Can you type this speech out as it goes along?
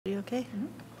Okay.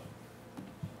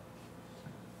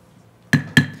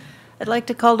 I'd like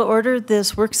to call to order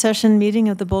this work session meeting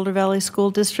of the Boulder Valley School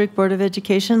District Board of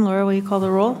Education. Laura, will you call the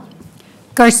roll?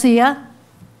 Garcia.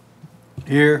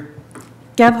 Here.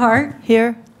 Gebhardt.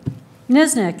 Here.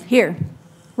 Niznik. Here.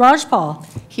 Rajpal.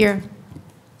 Here.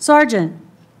 Sargent.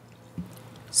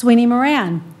 Sweeney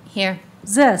Moran. Here.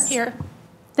 Zis. Here.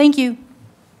 Thank you.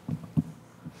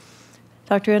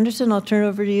 Dr. Anderson, I'll turn it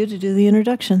over to you to do the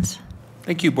introductions.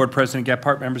 Thank you, Board President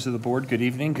Gebhardt, members of the board. Good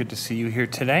evening. Good to see you here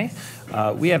today.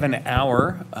 We have an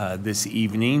hour this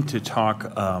evening to talk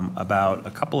about a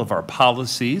couple of our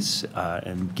policies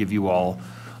and give you all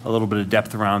a little bit of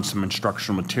depth around some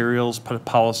instructional materials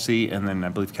policy, and then I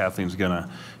believe Kathleen's going to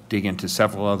dig into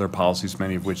several other policies,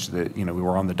 many of which we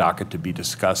were on the docket to be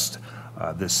discussed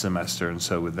this semester. And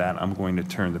so with that, I'm going to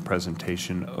turn the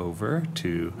presentation over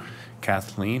to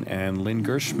Kathleen and Lynn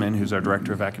Gershman, who's our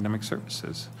Director of Academic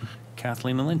Services.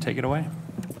 Kathleen and Lynn, take it away.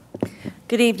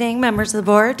 Good evening, members of the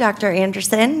board. Dr.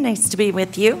 Anderson, nice to be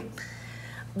with you.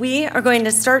 We are going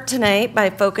to start tonight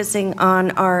by focusing on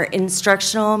our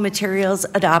instructional materials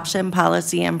adoption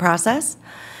policy and process.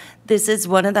 This is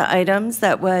one of the items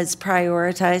that was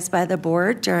prioritized by the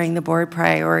board during the board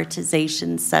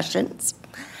prioritization sessions.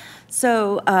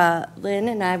 So Lynn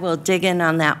and I will dig in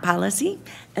on that policy,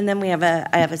 and then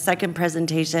I have a second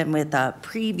presentation with a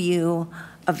preview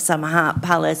of some hot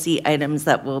policy items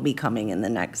that will be coming in the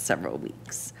next several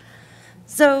weeks.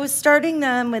 So starting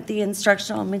then with the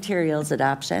instructional materials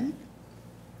adoption.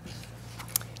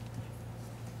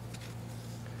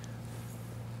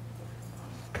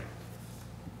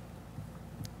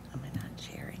 Am I not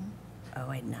sharing?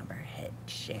 Oh, I never hit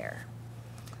share.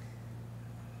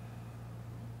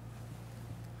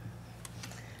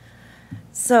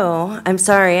 So, I'm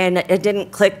sorry, I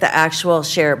didn't click the actual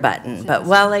share button, but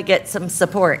while I get some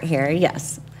support here,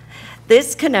 yes.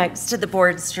 This connects to the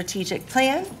board's strategic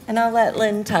plan, and I'll let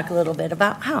Lynn talk a little bit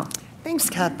about how. Thanks,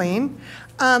 Kathleen.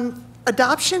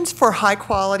 Adoptions for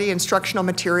high-quality instructional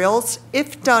materials,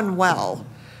 if done well,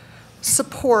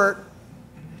 support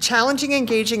challenging,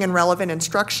 engaging, and relevant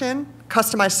instruction,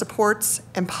 customized supports,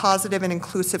 and positive and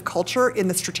inclusive culture in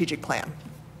the strategic plan.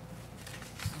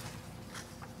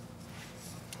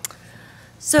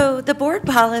 So the board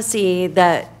policy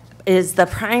that is the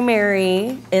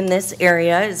primary in this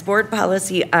area is Board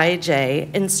Policy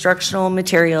IJ, Instructional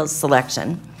Materials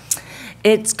Selection.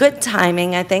 It's good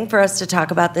timing, I think, for us to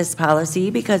talk about this policy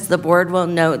because the board will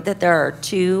note that there are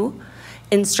 2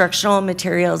 instructional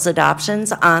materials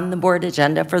adoptions on the board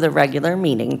agenda for the regular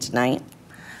meeting tonight.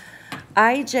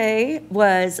 IJ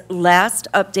was last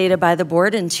updated by the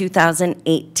board in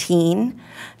 2018.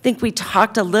 I think we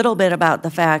talked a little bit about the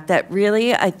fact that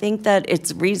really I think that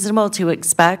it's reasonable to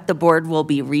expect the board will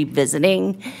be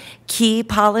revisiting key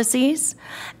policies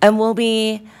and will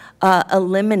be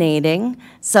eliminating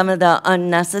some of the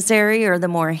unnecessary or the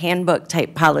more handbook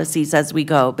type policies as we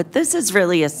go. But this is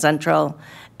really a central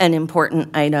and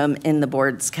important item in the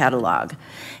board's catalog.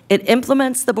 It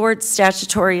implements the board's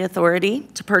statutory authority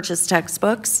to purchase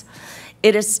textbooks.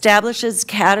 It establishes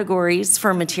categories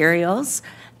for materials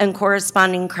and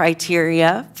corresponding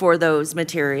criteria for those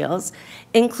materials,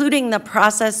 including the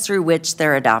process through which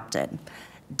they're adopted.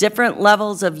 Different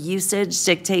levels of usage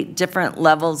dictate different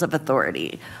levels of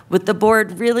authority, with the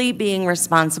board really being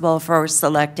responsible for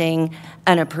selecting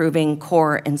and approving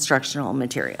core instructional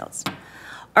materials.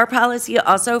 Our policy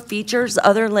also features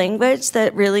other language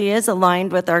that really is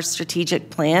aligned with our strategic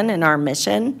plan and our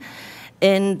mission,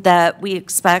 in that we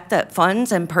expect that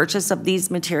funds and purchase of these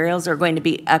materials are going to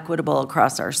be equitable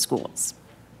across our schools.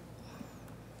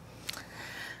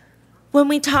 When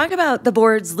we talk about the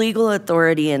board's legal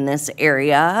authority in this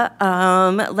area,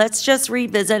 let's just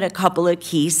revisit a couple of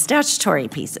key statutory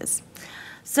pieces.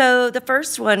 So the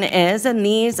first one is, and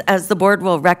these, as the board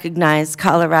will recognize,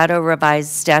 Colorado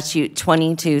Revised Statute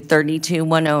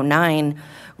 2232-109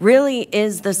 really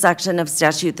is the section of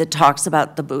statute that talks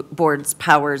about the board's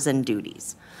powers and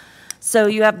duties. So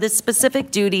you have this specific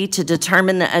duty to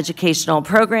determine the educational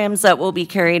programs that will be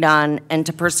carried on and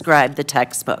to prescribe the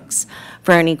textbooks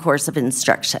for any course of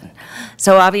instruction.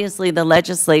 So obviously the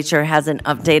legislature hasn't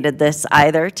updated this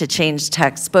either to change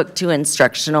textbook to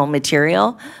instructional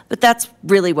material, but that's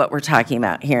really what we're talking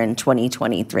about here in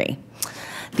 2023.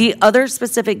 The other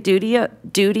specific duty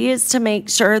is to make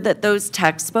sure that those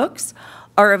textbooks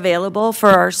are available for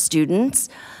our students,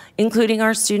 including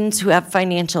our students who have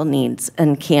financial needs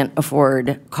and can't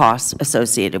afford costs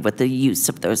associated with the use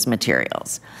of those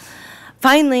materials.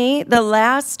 Finally, the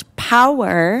last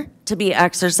power to be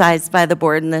exercised by the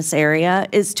board in this area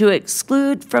is to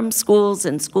exclude from schools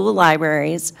and school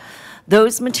libraries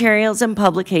those materials and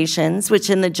publications which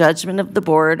in the judgment of the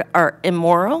board are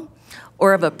immoral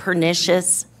or of a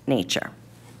pernicious nature.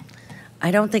 I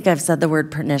don't think I've said the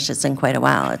word pernicious in quite a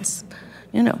while. It's,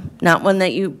 not one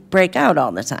that you break out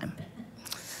all the time.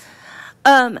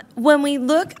 When we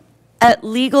look at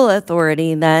legal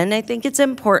authority, then, I think it's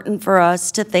important for us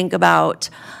to think about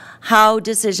how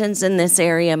decisions in this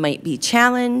area might be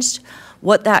challenged,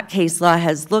 what that case law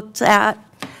has looked at.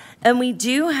 And we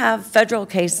do have federal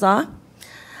case law.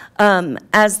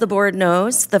 As the board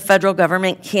knows, the federal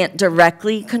government can't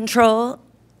directly control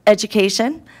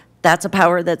education. That's a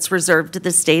power that's reserved to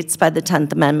the states by the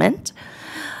 10th Amendment.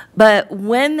 But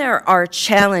when there are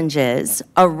challenges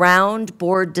around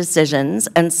board decisions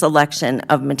and selection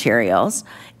of materials,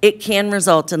 it can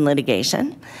result in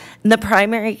litigation. And the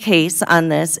primary case on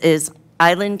this is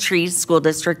Island Trees School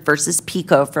District versus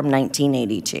PICO from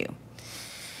 1982.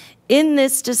 In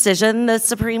this decision, the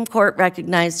Supreme Court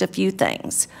recognized a few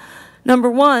things. Number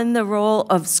one, the role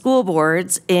of school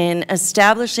boards in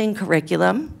establishing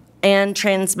curriculum and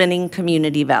transmitting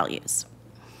community values.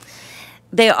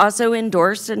 They also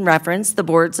endorsed and referenced the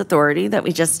board's authority that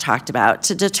we just talked about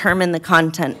to determine the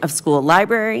content of school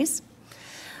libraries,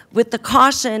 with the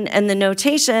caution and the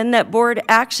notation that board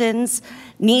actions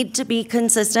need to be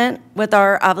consistent with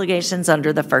our obligations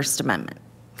under the First Amendment.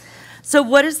 So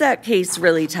what does that case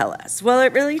really tell us? Well,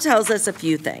 it really tells us a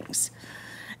few things.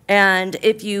 And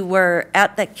if you were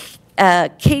at the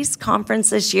case conference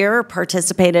this year or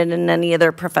participated in any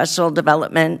other professional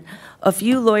development, a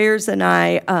few lawyers and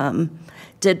I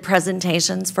did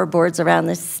presentations for boards around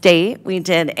the state. We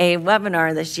did a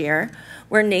webinar this year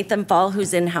where Nathan Fall,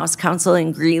 who's in-house counsel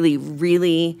in Greeley,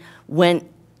 really went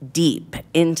deep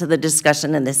into the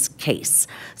discussion in this case.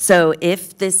 So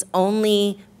if this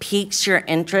only piques your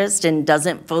interest and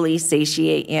doesn't fully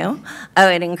satiate you,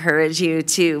 I would encourage you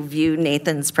to view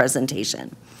Nathan's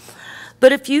presentation.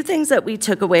 But a few things that we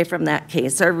took away from that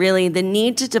case are really the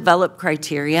need to develop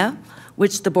criteria,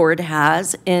 which the board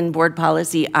has in Board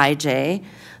Policy IJ.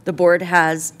 The board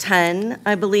has 10,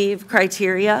 I believe,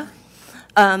 criteria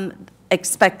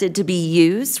expected to be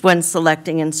used when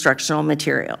selecting instructional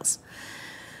materials.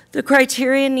 The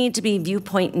criteria need to be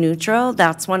viewpoint neutral.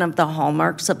 That's one of the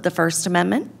hallmarks of the First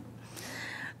Amendment.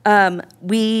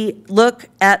 We look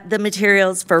at the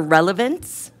materials for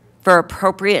relevance, for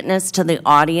appropriateness to the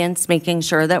audience, making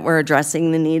sure that we're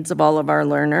addressing the needs of all of our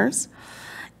learners,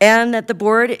 and that the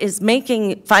board is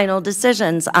making final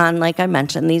decisions on, like I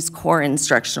mentioned, these core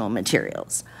instructional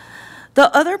materials.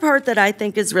 The other part that I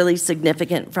think is really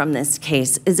significant from this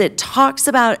case is it talks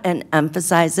about and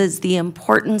emphasizes the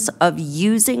importance of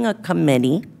using a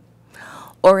committee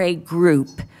or a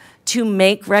group to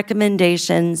make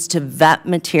recommendations, to vet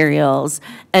materials,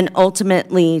 and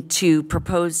ultimately to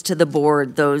propose to the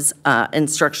board those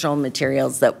instructional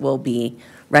materials that will be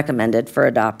recommended for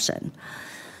adoption.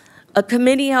 A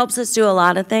committee helps us do a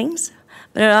lot of things,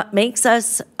 but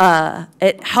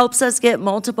it helps us get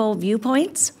multiple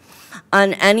viewpoints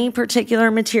on any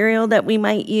particular material that we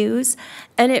might use,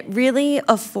 and it really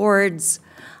affords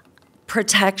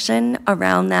protection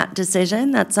around that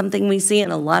decision. That's something we see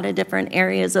in a lot of different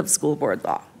areas of school board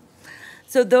law.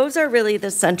 So those are really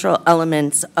the central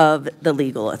elements of the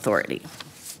legal authority.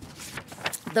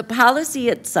 The policy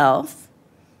itself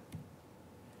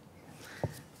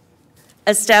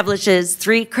establishes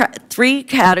three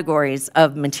categories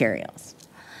of materials.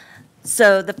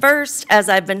 So the first, as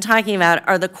I've been talking about,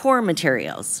 are the core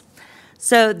materials.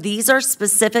 So these are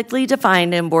specifically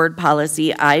defined in Board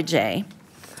Policy IJ.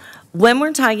 When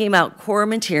we're talking about core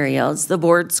materials, the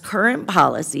board's current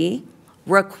policy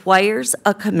requires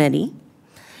a committee,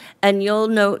 and you'll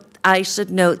note, I should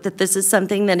note that this is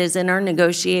something that is in our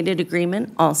negotiated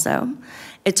agreement also.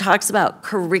 It talks about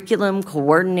curriculum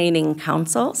coordinating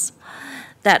councils.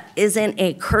 That isn't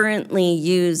a currently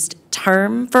used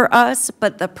term for us,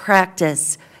 but the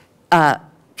practice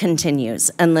continues,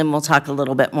 and Lynn will talk a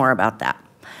little bit more about that.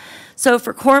 So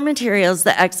for core materials,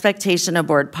 the expectation of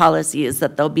board policy is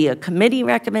that there'll be a committee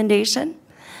recommendation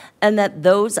and that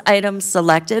those items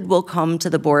selected will come to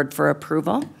the board for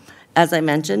approval. As I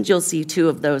mentioned, you'll see 2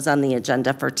 of those on the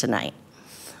agenda for tonight.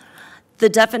 The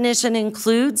definition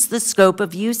includes the scope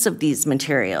of use of these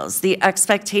materials, the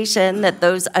expectation that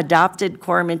those adopted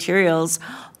core materials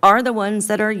are the ones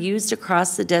that are used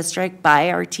across the district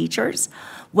by our teachers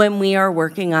when we are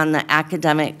working on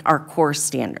our core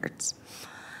standards.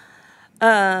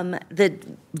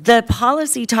 The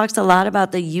policy talks a lot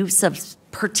about the use of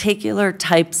particular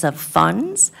types of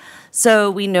funds.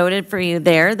 So we noted for you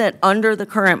there that under the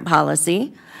current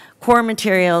policy, core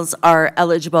materials are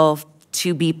eligible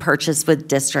to be purchased with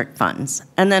district funds,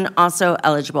 and then also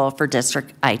eligible for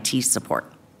district IT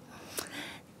support.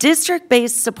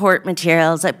 District-based support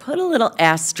materials, I put a little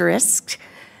asterisk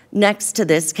next to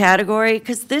this category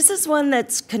because this is one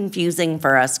that's confusing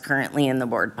for us currently in the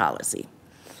board policy.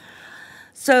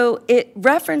 So it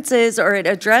references or it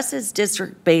addresses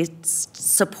district-based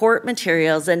support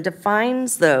materials and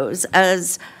defines those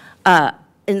as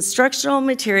instructional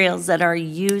materials that are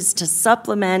used to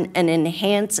supplement and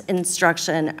enhance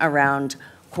instruction around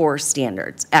core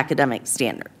standards, academic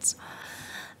standards.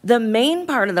 The main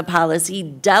part of the policy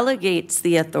delegates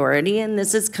the authority, and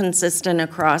this is consistent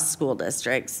across school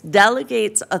districts,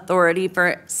 delegates authority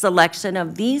for selection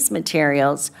of these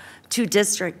materials to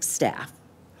district staff.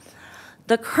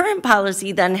 The current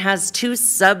policy then has two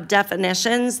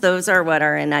sub-definitions. Those are what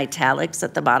are in italics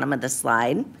at the bottom of the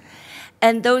slide.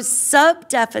 And those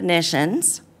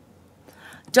sub-definitions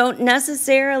don't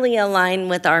necessarily align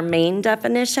with our main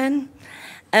definition,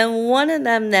 and one of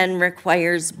them then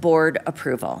requires board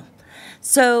approval.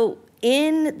 So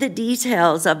in the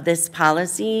details of this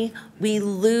policy, we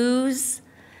lose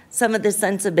some of the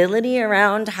sensibility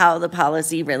around how the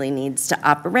policy really needs to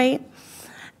operate.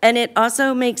 And it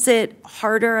also makes it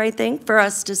harder, I think, for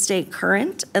us to stay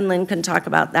current, and Lynn can talk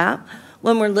about that,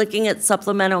 when we're looking at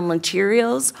supplemental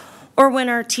materials or when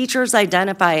our teachers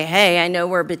identify, hey, I know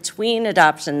we're between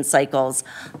adoption cycles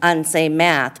on, say,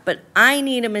 math, but I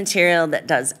need a material that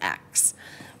does X.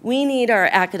 We need our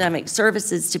academic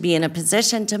services to be in a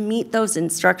position to meet those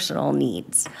instructional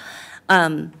needs.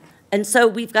 And so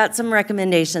we've got some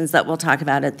recommendations that we'll talk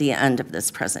about at the end of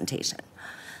this presentation.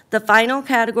 The final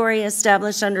category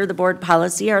established under the board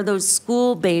policy are those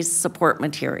school-based support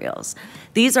materials.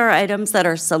 These are items that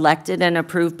are selected and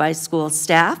approved by school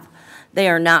staff. They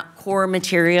are not core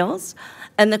materials,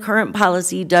 and the current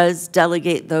policy does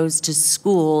delegate those to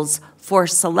schools for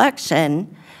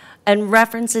selection and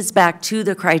references back to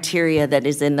the criteria that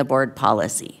is in the board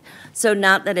policy. So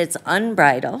not that it's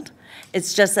unbridled,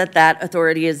 it's just that that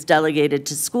authority is delegated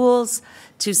to schools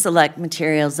to select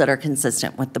materials that are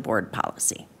consistent with the board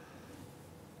policy.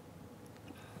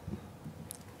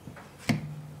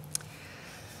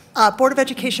 Board of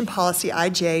Education Policy,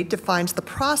 IJ, defines the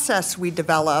process we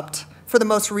developed for the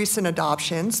most recent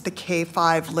adoptions, the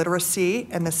K-5 literacy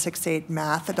and the 6-8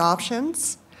 math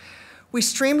adoptions. We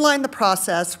streamlined the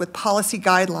process with policy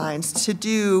guidelines to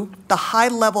do the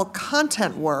high-level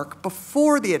content work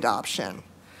before the adoption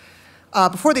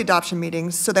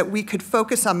meetings so that we could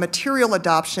focus on material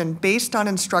adoption based on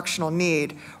instructional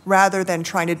need rather than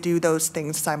trying to do those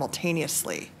things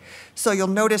simultaneously. So you'll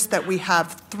notice that we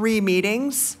have 3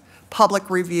 meetings, public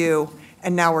review,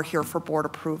 and now we're here for board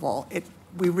approval.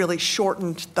 We really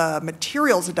shortened the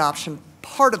materials adoption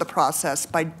part of the process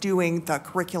by doing the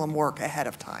curriculum work ahead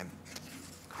of time.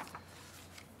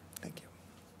 Thank you.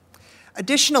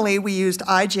 Additionally, we used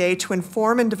IJ to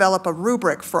inform and develop a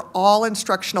rubric for all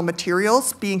instructional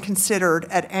materials being considered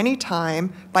at any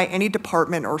time by any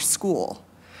department or school.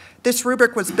 This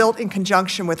rubric was built in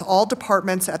conjunction with all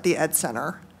departments at the Ed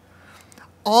Center.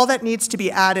 All that needs to be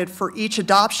added for each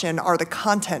adoption are the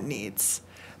content needs.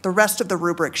 The rest of the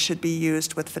rubric should be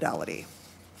used with fidelity.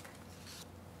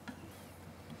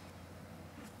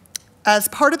 As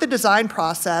part of the design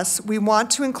process, we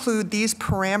want to include these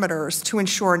parameters to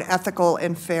ensure an ethical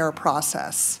and fair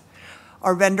process.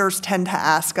 Our vendors tend to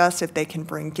ask us if they can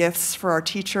bring gifts for our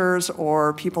teachers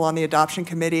or people on the adoption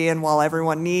committee, and while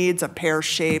everyone needs a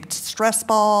pear-shaped stress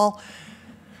ball,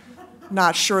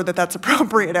 not sure that that's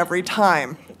appropriate every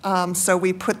time. So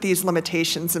we put these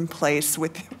limitations in place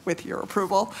with your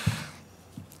approval.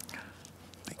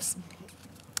 Thanks.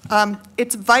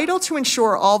 It's vital to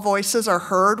ensure all voices are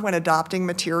heard when adopting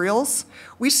materials.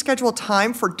 We schedule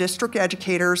time for district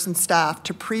educators and staff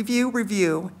to preview,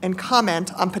 review, and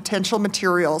comment on potential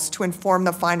materials to inform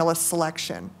the finalist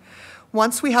selection.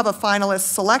 Once we have a finalist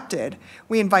selected,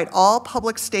 we invite all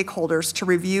public stakeholders to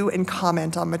review and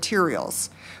comment on materials.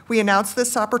 We announce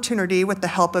this opportunity with the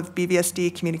help of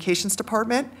BVSD Communications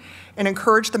Department and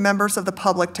encourage the members of the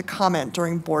public to comment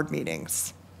during board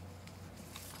meetings.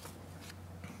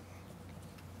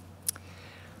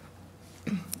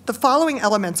 The following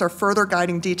elements are further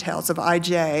guiding details of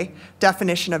IJ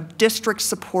definition of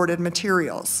district-supported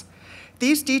materials.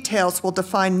 These details will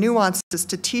define nuances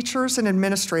to teachers and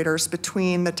administrators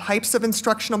between the types of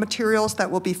instructional materials that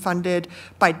will be funded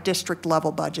by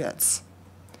district-level budgets.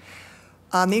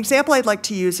 The example I'd like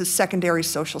to use is secondary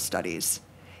social studies.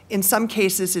 In some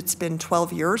cases, it's been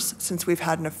 12 years since we've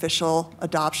had an official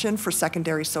adoption for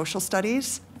secondary social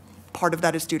studies. Part of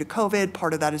that is due to COVID,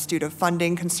 part of that is due to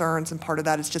funding concerns, and part of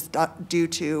that is just due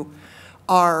to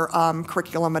our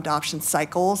curriculum adoption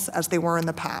cycles as they were in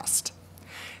the past.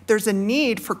 There's a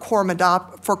need for core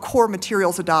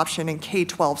materials adoption in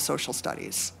K-12 social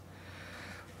studies.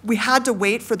 We had to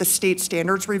wait for the state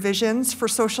standards revisions for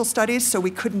social studies, so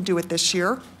we couldn't do it this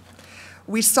year.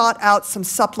 We sought out some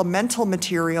supplemental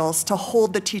materials to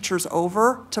hold the teachers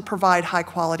over to provide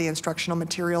high-quality instructional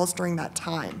materials during that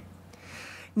time.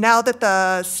 Now that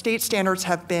the state standards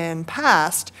have been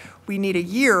passed, we need a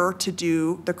year to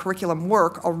do the curriculum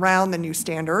work around the new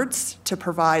standards to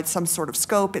provide some sort of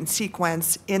scope and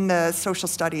sequence in the social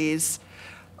studies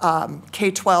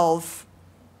K-12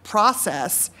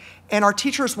 process, and our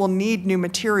teachers will need new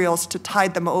materials to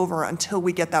tide them over until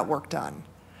we get that work done.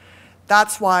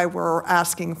 That's why we're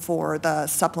asking for the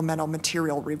supplemental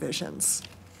material revisions.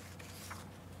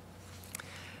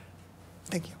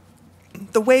 Thank you.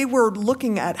 The way we're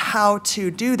looking at how to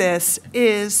do this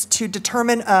is to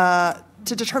determine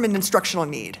instructional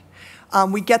need.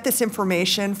 We get this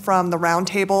information from the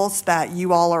roundtables that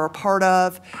you all are a part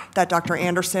of, that Dr.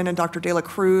 Anderson and Dr. De La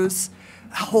Cruz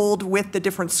hold with the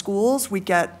different schools.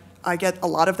 I get a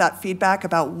lot of that feedback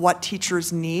about what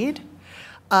teachers need.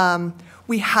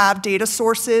 We have data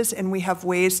sources and we have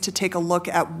ways to take a look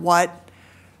at what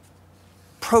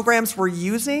programs we're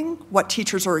using, what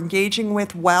teachers are engaging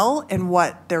with well, and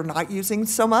what they're not using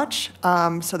so much,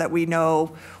 so that we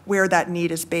know where that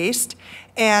need is based.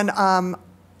 And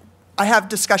I have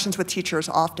discussions with teachers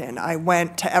often. I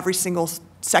went to every single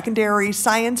secondary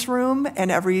science room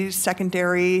and every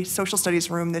secondary social studies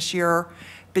room this year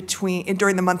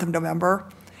during the month of November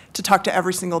to talk to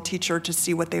every single teacher to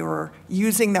see what they were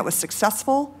using that was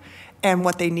successful and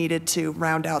what they needed to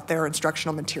round out their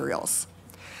instructional materials.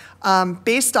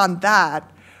 Based on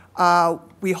that,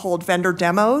 we hold vendor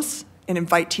demos and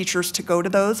invite teachers to go to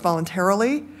those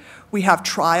voluntarily. We have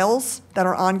trials that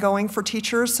are ongoing for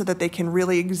teachers so that they can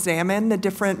really examine the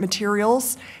different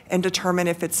materials and determine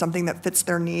if it's something that fits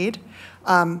their need,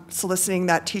 soliciting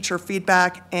that teacher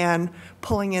feedback and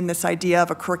pulling in this idea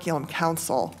of a curriculum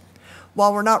council.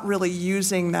 While we're not really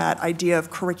using that idea of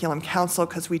curriculum council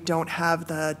because we don't have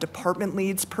the department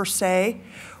leads per se,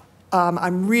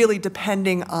 I'm really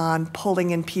depending on pulling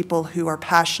in people who are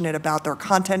passionate about their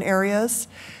content areas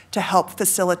to help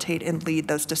facilitate and lead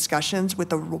those discussions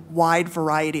with a wide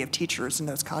variety of teachers in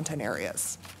those content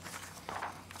areas.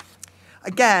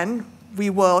 Again, we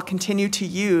will continue to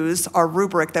use our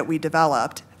rubric that we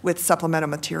developed with supplemental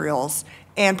materials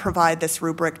and provide this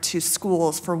rubric to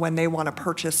schools for when they want to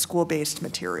purchase school-based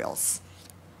materials.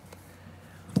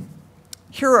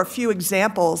 Here are a few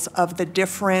examples of the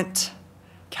different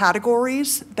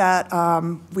categories that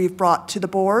we've brought to the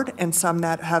board and some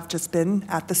that have just been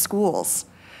at the schools.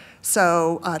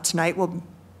 So tonight we'll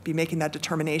be making that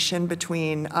determination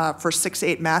between for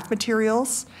 6-8 math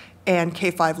materials and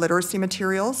K-5 literacy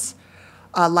materials.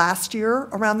 Last year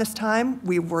around this time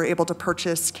we were able to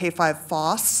purchase K-5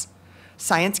 FOSS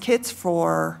science kits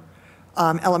for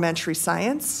elementary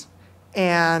science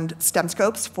and STEM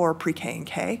scopes for pre-K and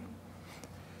K.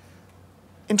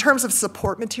 In terms of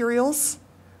support materials,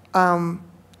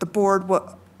 the board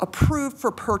approved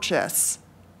for purchase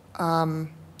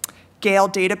Gale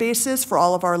databases for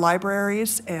all of our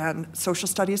libraries and social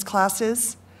studies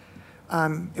classes.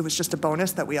 It was just a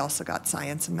bonus that we also got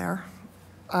science in there.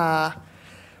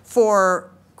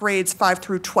 For grades 5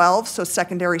 through 12, so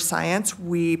secondary science,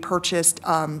 we purchased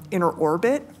Inner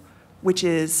Orbit, which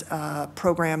is a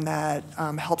program that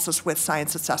helps us with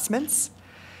science assessments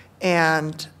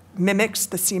and mimics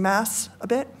the CMAS a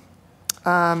bit.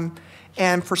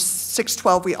 And for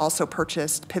 6-12, we also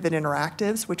purchased Pivot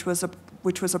Interactives, which was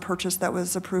a purchase that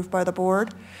was approved by the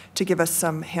board to give us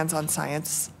some hands-on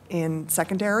science in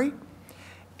secondary.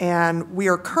 And we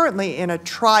are currently in a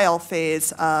trial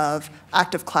phase of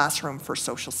active classroom for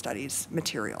social studies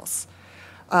materials.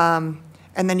 And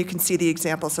then you can see the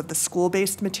examples of the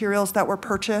school-based materials that were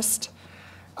purchased.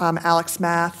 Alex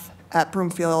Math at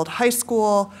Broomfield High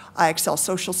School, IXL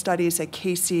Social Studies at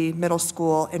Casey Middle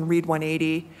School, and Read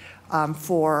 180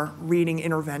 for reading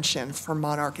interventions for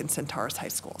Monarch and Centaurus High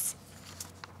Schools.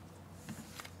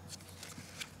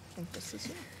 I think this is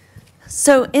it.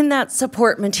 So in that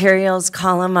support materials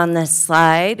column on this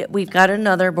slide, we've got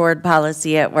another board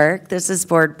policy at work. This is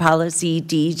board policy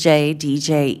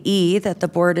DJE that the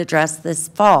board addressed this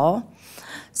fall.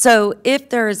 So if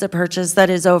there is a purchase that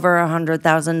is over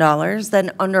 $100,000,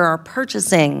 then under our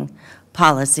purchasing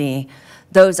policy,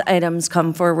 those items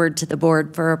come forward to the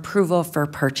board for approval for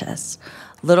purchase.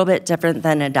 A little bit different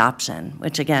than adoption,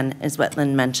 which again is what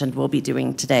Lynn mentioned we'll be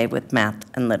doing today with math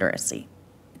and literacy.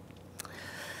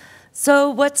 So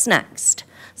what's next?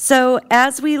 So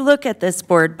as we look at this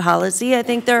board policy, I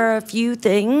think there are a few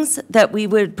things that we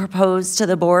would propose to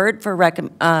the board for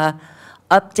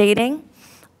updating.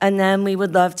 And then we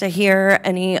would love to hear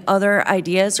any other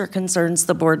ideas or concerns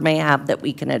the board may have that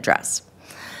we can address.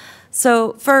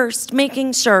 So first,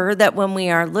 making sure that when we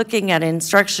are looking at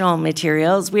instructional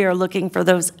materials, we are looking for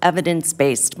those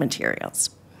evidence-based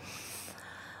materials.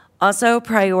 Also,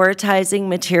 prioritizing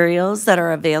materials that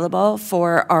are available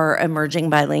for our emerging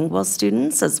bilingual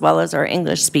students as well as our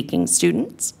English-speaking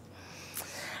students.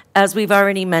 As we've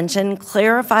already mentioned,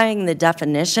 clarifying the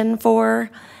definition for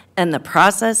and the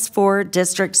process for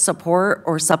district support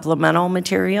or supplemental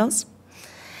materials.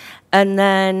 And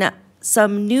then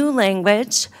some new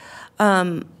language.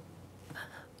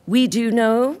 We do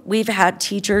know we've had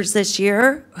teachers this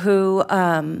year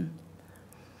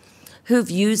who've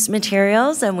used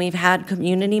materials, and we've had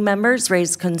community members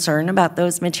raise concern about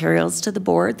those materials to the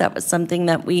board. That was something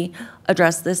that we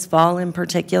addressed this fall in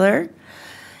particular.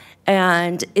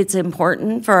 And it's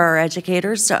important for our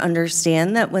educators to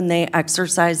understand that when they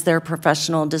exercise their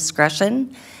professional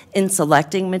discretion in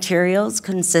selecting materials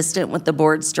consistent with the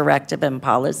board's directive and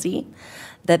policy,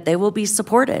 that they will be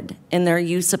supported in their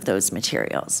use of those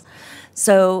materials.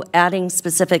 So adding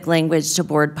specific language to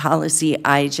board policy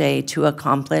IJ to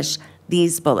accomplish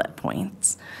these bullet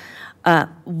points.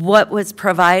 What was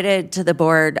provided to the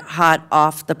board hot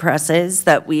off the presses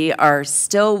that we are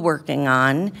still working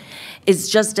on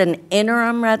is just an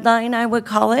interim red line, I would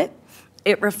call it.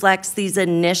 It reflects these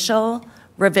initial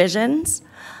revisions,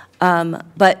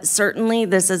 but certainly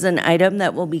this is an item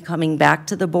that will be coming back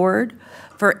to the board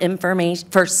for information,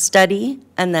 for study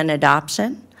and then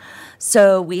adoption.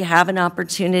 So we have an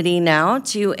opportunity now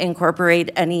to incorporate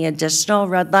any additional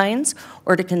red lines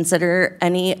or to consider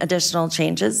any additional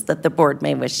changes that the board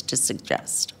may wish to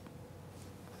suggest.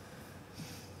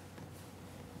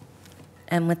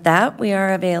 And with that, we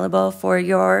are available for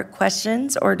your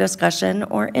questions or discussion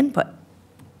or input.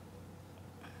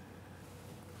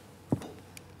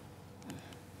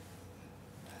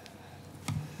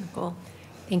 Nicole.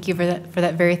 Thank you for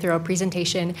that very thorough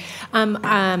presentation.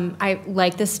 I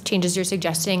like the changes you're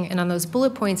suggesting, and on those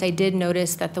bullet points, I did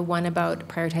notice that the one about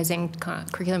prioritizing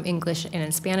curriculum English and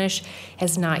in Spanish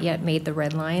has not yet made the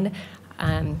red line,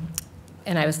 and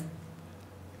I was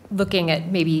looking at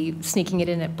maybe sneaking it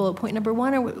in at bullet point number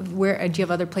 1, or where do you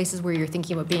have other places where you're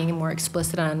thinking about being more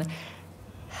explicit on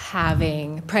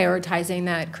prioritizing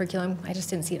that curriculum? I just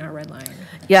didn't see it in our red line.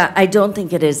 Yeah, I don't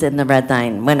think it is in the red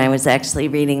line. When I was actually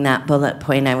reading that bullet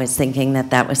point, I was thinking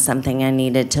that that was something I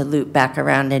needed to loop back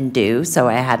around and do, so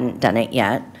I hadn't done it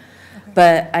yet. Okay.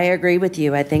 But I agree with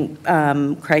you. I think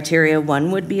criteria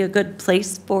 1 would be a good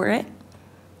place for it.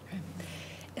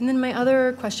 And then my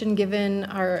other question, given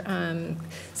our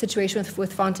situation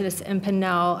with Fontanus and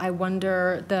Pinnell, I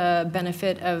wonder the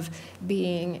benefit of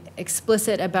being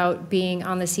explicit about being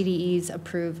on the CDE's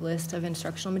approved list of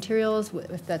instructional materials,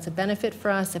 if that's a benefit for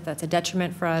us, if that's a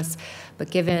detriment for us. But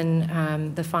given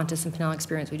the Fontanus and Pinnell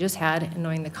experience we just had, and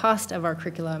knowing the cost of our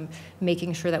curriculum,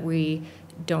 making sure that we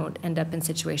don't end up in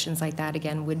situations like that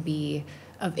again would be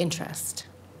of interest.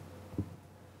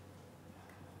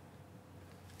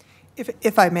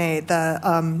 If I may,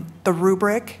 the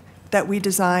rubric that we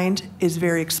designed is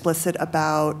very explicit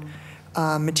about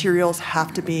materials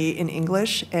have to be in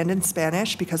English and in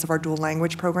Spanish because of our dual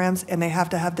language programs, and they have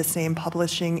to have the same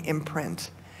publishing imprint.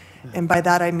 And by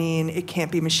that I mean it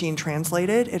can't be machine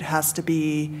translated. It has to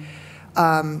be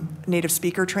native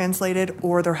speaker translated,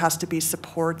 or there has to be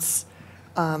supports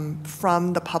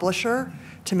from the publisher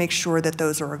to make sure that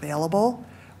those are available,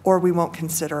 or we won't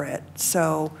consider it.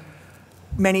 So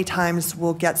many times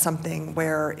we'll get something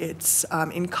where it's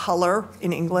in color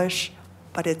in English,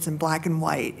 but it's in black and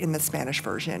white in the Spanish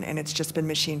version, and it's just been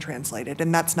machine translated,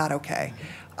 and that's not okay.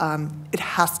 It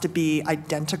has to be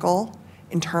identical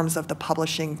in terms of the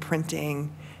publishing,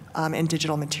 printing, and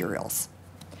digital materials.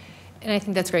 And I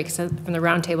think that's great, because from the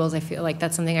roundtables, I feel like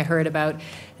that's something I heard about.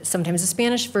 Sometimes the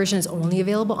Spanish version is only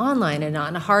available online and not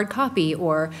in a hard copy,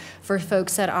 or for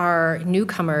folks that are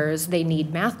newcomers, they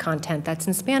need math content that's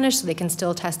in Spanish so they can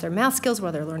still test their math skills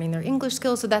while they're learning their English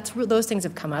skills. So those things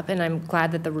have come up, and I'm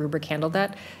glad that the rubric handled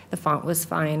that. The font was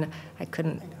fine. I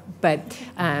couldn't, but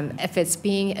if it's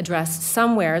being addressed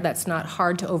somewhere that's not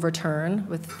hard to overturn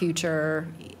with future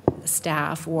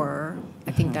staff, or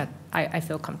I think that I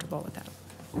feel comfortable with that.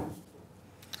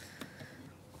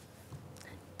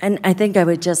 And I think I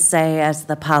would just say, as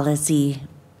the policy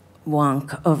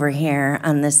wonk over here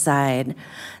on this side,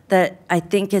 that I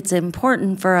think it's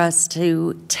important for us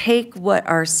to take what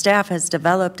our staff has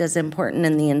developed as important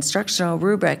in the instructional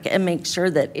rubric and make sure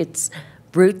that its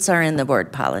roots are in the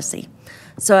board policy.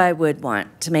 So I would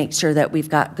want to make sure that we've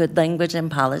got good language and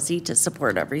policy to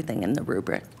support everything in the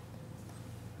rubric.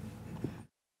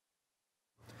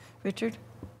 Richard?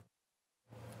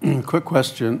 Quick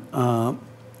question.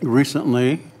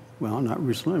 Recently, well, not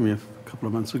recently, I mean, a couple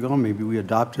of months ago, maybe we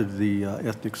adopted the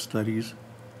ethnic studies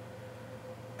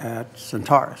at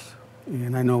Centaurus.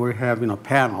 And I know we're having a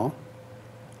panel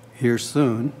here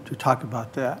soon to talk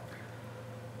about that.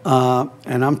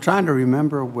 And I'm trying to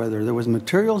remember whether there was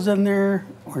materials in there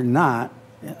or not.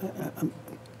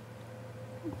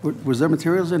 Was there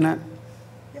materials in that?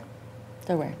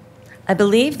 There were. I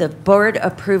believe the board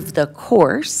approved the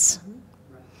course.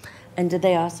 And did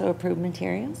they also approve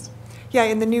materials? Yeah,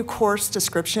 in the new course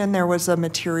description, there was a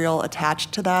material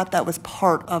attached to that that was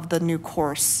part of the new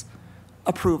course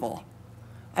approval.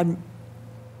 I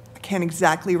can't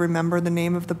exactly remember the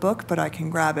name of the book, but I can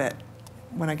grab it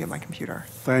when I get my computer.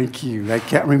 Thank you. I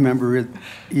can't remember it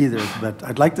either, but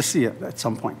I'd like to see it at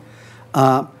some point.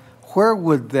 Where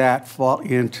would that fall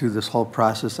into this whole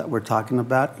process that we're talking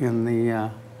about in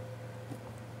the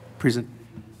present?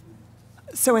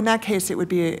 So in that case, it would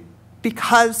be,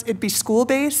 because it'd be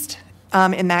school-based,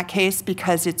 in that case,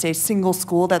 because it's a single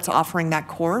school that's offering that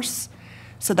course.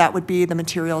 So that would be the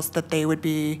materials that they would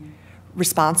be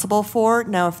responsible for.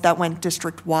 Now, if that went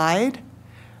district-wide,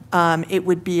 it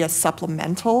would be a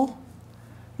supplemental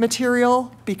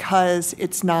material because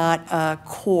it's not a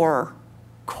core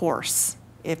course,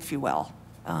 if you will.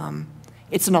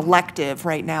 It's an elective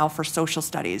right now for social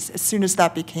studies. As soon as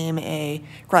that became a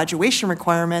graduation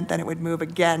requirement, then it would move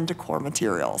again to core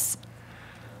materials.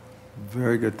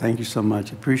 Very good. Thank you so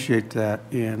much. Appreciate that.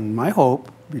 And my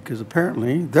hope, because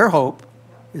apparently their hope,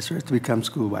 is for it to become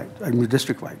school-wide, I mean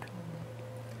district-wide.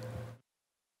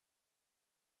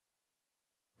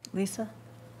 Lisa?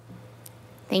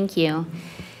 Thank you.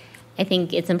 I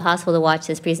think it's impossible to watch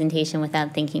this presentation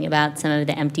without thinking about some of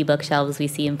the empty bookshelves we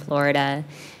see in Florida.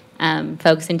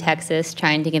 Folks in Texas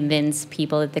trying to convince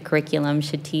people that the curriculum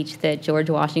should teach that George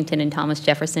Washington and Thomas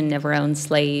Jefferson never owned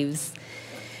slaves.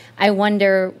 I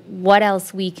wonder what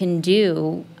else we can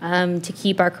do to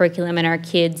keep our curriculum and our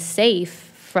kids safe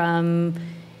from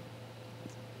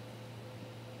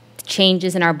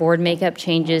changes in our board makeup,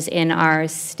 changes in our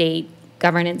state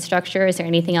governance structure. Is there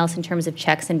anything else in terms of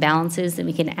checks and balances that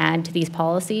we can add to these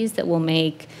policies that will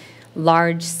make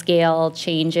large-scale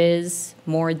changes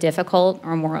more difficult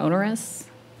or more onerous?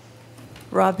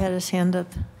 Rob had his hand up.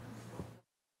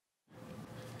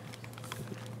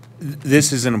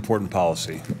 This is an important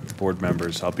policy, board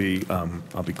members. I'll be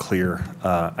clear.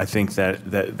 I think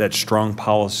that strong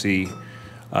policy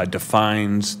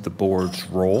defines the board's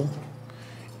role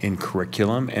in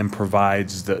curriculum and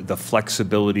provides the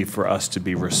flexibility for us to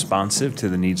be responsive to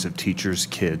the needs of teachers,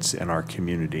 kids, and our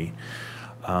community.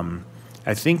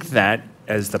 I think that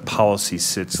as the policy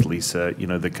sits, Lisa,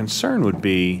 the concern would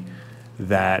be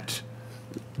that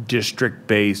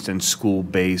district-based and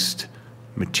school-based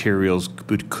materials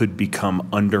could become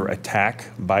under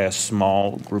attack by a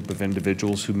small group of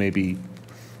individuals who maybe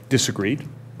disagreed,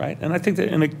 right? And I think that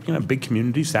in big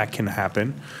communities that can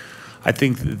happen. I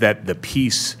think that the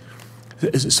piece,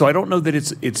 so I don't know that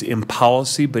it's in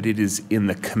policy, but it is in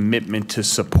the commitment to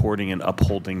supporting and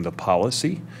upholding the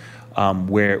policy,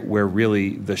 where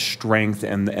really the strength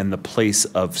and the place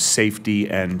of safety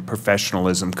and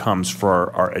professionalism comes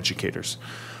for our educators.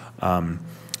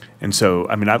 And so,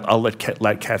 I mean, I'll let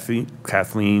Kathleen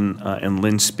and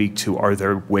Lynn speak to, are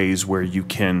there ways where you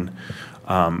can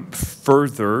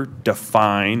further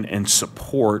define and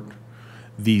support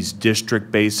these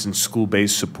district-based and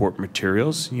school-based support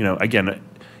materials? Again,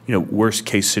 worst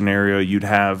case scenario, you'd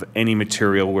have any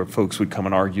material where folks would come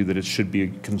and argue that it should be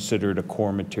considered a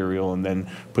core material and then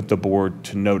put the board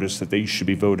to notice that they should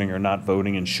be voting or not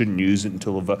voting and shouldn't use it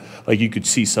until, like you could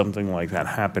see something like that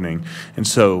happening. And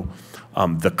so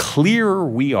the clearer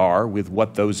we are with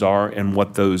what those are and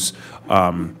what those,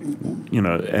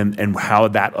 and how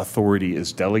that authority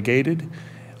is delegated,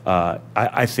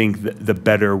 I think the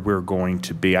better we're going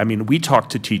to be. I mean, we talk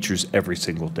to teachers every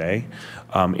single day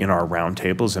in our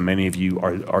roundtables, and many of you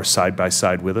are side by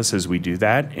side with us as we do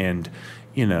that. And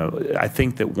I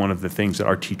think that one of the things that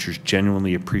our teachers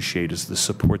genuinely appreciate is the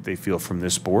support they feel from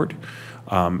this board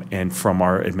and from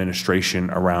our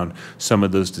administration around some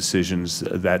of those decisions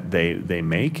that they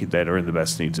make that are in the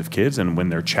best needs of kids, and when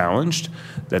they're challenged,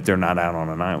 that they're not out on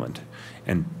an island.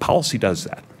 And policy does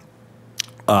that.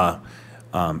 I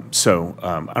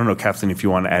don't know, Kathleen, if you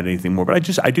want to add anything more, but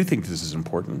I do think this is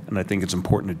important, and I think it's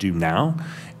important to do now,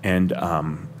 and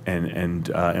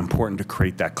important to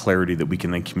create that clarity that we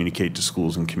can then communicate to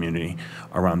schools and community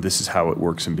around this is how it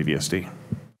works in BVSD.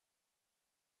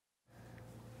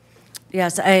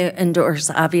 Yes, I endorse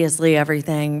obviously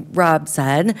everything Rob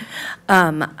said.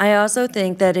 I also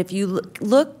think that if you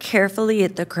look carefully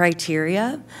at the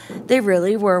criteria, they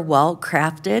really were well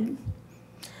crafted.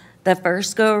 The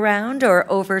first go around or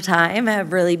over time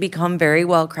have really become very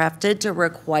well crafted to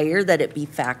require that it be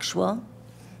factual,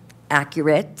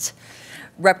 accurate,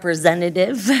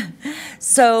 representative.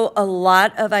 So a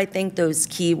lot of, I think, those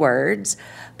keywords,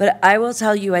 but I will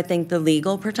tell you, I think the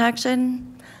legal protection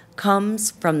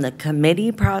comes from the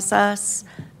committee process,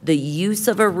 the use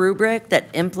of a rubric that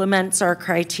implements our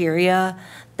criteria,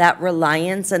 that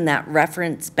reliance and that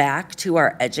reference back to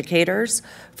our educators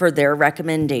for their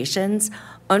recommendations.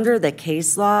 Under the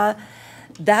case law,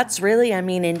 that's really, I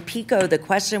mean, in PICO, the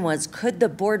question was, could the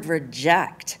board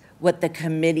reject what the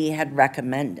committee had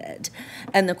recommended?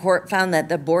 And the court found that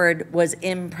the board was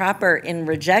improper in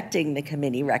rejecting the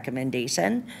committee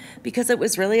recommendation because it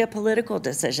was really a political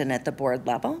decision at the board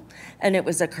level, and it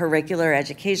was a curricular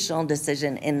educational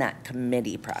decision in that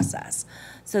committee process.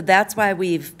 So that's why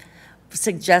we've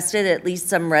suggested at least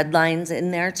some red lines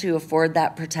in there to afford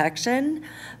that protection,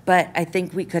 but I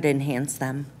think we could enhance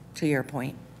them, to your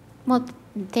point. Well,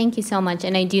 thank you so much.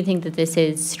 And I do think that this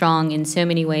is strong in so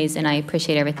many ways, and I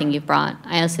appreciate everything you've brought.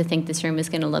 I also think this room is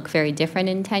going to look very different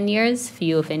in 10 years.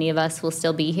 Few, if any of us, will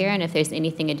still be here, and if there's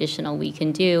anything additional we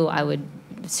can do, I would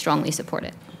strongly support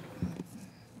it.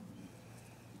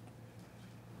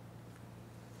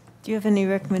 Do you have any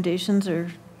recommendations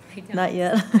or not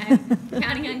yet? I'm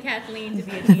counting on Kathleen to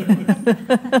be at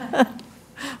the end.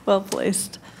 Well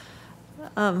placed.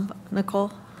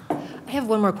 Nicole? I have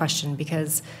one more question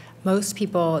because most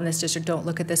people in this district don't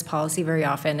look at this policy very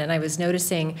often, and I was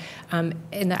noticing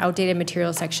in the outdated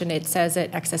materials section, it says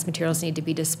that excess materials need to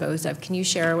be disposed of. Can you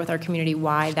share with our community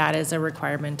why that is a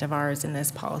requirement of ours in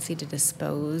this policy to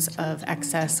dispose of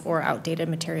excess or outdated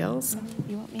materials?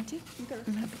 You want me to?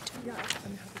 I'm happy to.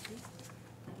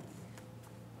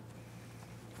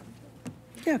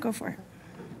 Yeah, go for it.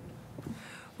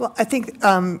 Well, I think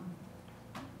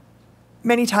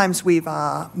many times we've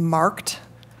marked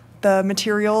the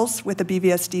materials with a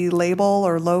BVSD label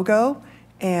or logo,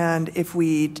 and if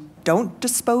we don't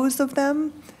dispose of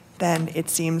them, then it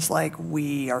seems like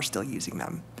we are still using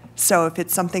them. So if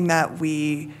it's something that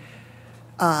we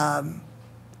aren't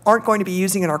going to be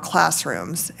using in our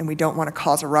classrooms and we don't want to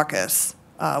cause a ruckus,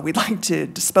 we'd like to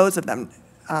dispose of them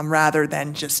rather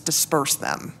than just disperse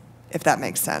them, if that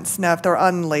makes sense. Now, if they're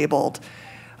unlabeled,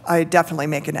 I definitely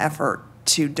make an effort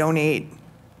to donate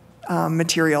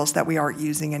materials that we aren't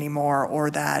using anymore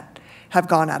or that have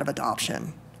gone out of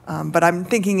adoption. But I'm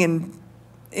thinking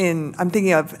I'm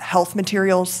thinking of health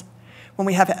materials. When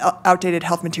we have outdated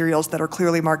health materials that are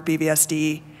clearly marked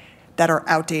BVSD, that are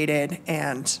outdated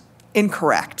and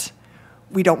incorrect,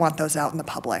 we don't want those out in the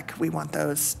public. We want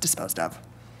those disposed of.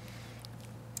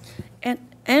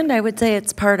 And I would say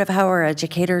it's part of how our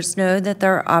educators know that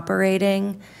they're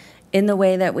operating in the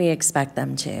way that we expect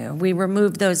them to. We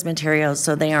remove those materials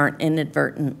so they aren't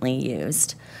inadvertently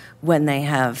used when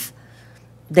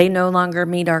they no longer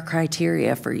meet our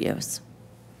criteria for use.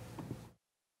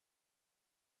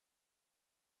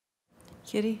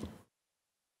 Kitty?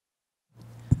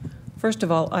 First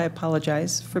of all, I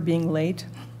apologize for being late,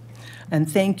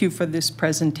 and thank you for this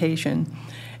presentation.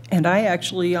 And I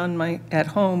actually, at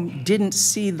home, didn't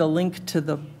see the link to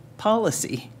the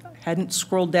policy. Hadn't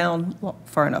scrolled down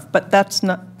far enough, but that's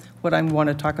not what I want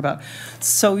to talk about.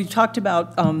 So you talked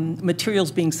about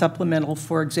materials being supplemental,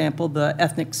 for example, the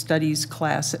ethnic studies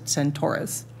class at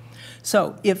Centaurus.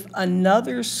 So if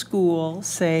another school,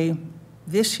 say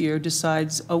this year,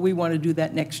 decides, oh, we want to do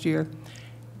that next year,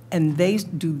 and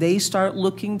do they start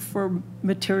looking for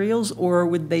materials, or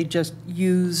would they just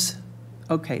use,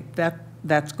 okay,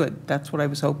 that's good, that's what I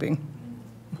was hoping.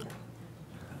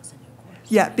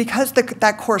 Yeah, because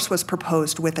that course was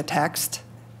proposed with a text,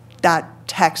 that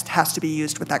text has to be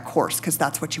used with that course because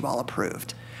that's what you all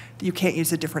approved. You can't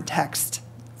use a different text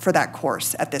for that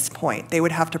course at this point. They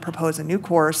would have to propose a new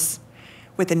course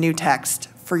with a new text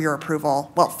for your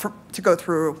approval, well, to go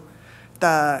through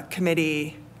the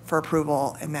committee for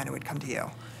approval, and then it would come to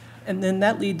you. And then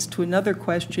that leads to another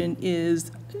question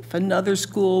is, if another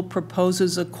school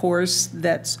proposes a course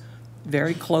that's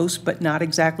very close but not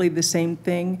exactly the same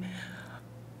thing,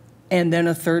 and then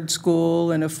a third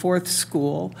school and a fourth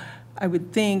school, I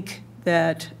would think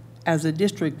that as a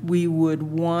district, we would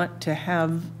want to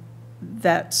have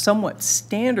that somewhat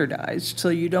standardized so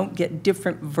you don't get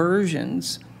different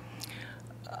versions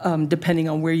depending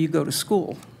on where you go to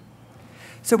school.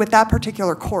 So with that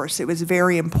particular course, it was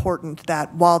very important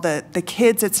that while the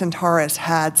kids at Centaurus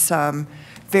had some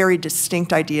very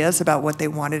distinct ideas about what they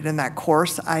wanted in that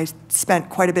course. I spent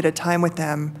quite a bit of time with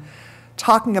them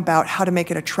talking about how to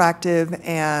make it attractive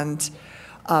and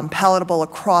palatable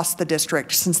across the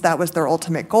district, since that was their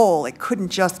ultimate goal. It couldn't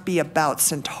just be about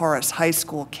Centaurus High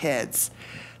School kids.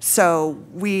 So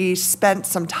we spent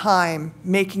some time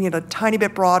making it a tiny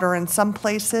bit broader in some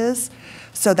places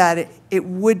so that it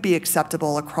would be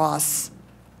acceptable across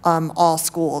all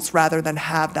schools rather than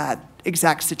have that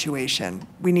exact situation.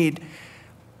 We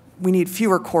need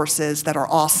fewer courses that are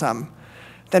awesome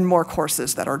than more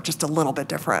courses that are just a little bit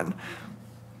different.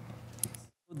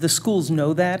 The schools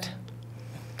know that?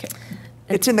 Okay.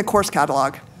 It's in the course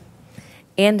catalog.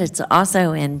 And it's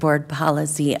also in Board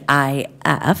Policy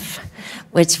IF,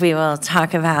 which we will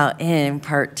talk about in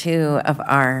part 2 of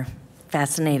our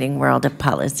fascinating world of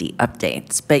policy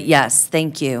updates. But yes,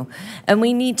 thank you. And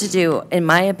we need to do, in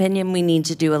my opinion, we need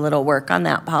to do a little work on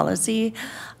that policy.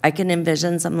 I can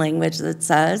envision some language that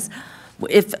says,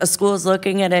 if a school is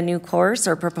looking at a new course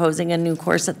or proposing a new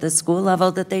course at the school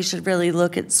level, that they should really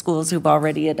look at schools who've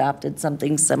already adopted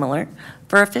something similar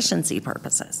for efficiency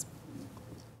purposes.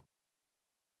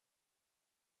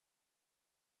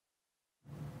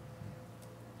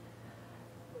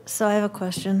 So I have a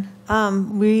question.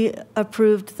 We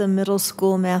approved the middle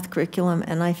school math curriculum,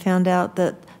 and I found out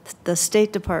that the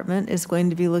State Department is going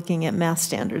to be looking at math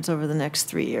standards over the next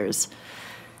 3 years.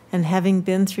 And having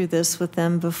been through this with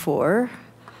them before,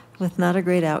 with not a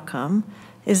great outcome,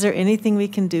 is there anything we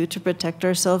can do to protect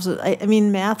ourselves? I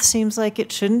mean, math seems like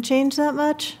it shouldn't change that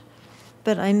much,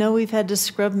 but I know we've had to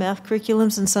scrub math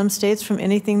curriculums in some states from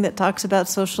anything that talks about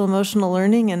social emotional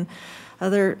learning and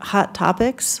other hot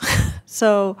topics.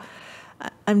 So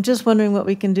I'm just wondering what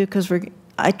we can do, because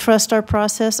I trust our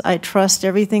process. I trust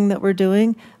everything that we're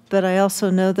doing, but I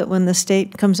also know that when the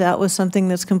state comes out with something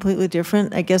that's completely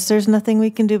different, I guess there's nothing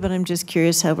we can do, but I'm just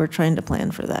curious how we're trying to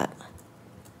plan for that.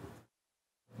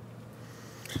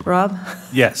 Rob?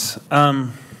 Yes.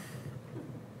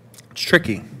 It's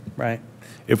tricky, right?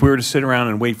 If we were to sit around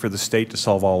and wait for the state to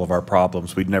solve all of our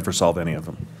problems, we'd never solve any of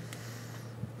them.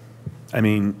 I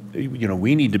mean, you know,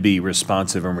 we need to be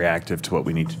responsive and reactive to what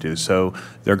we need to do. So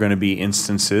there are going to be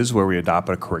instances where we adopt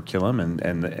a curriculum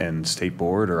and state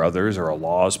board or others, or a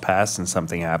law is passed and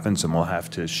something happens and we'll have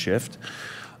to shift.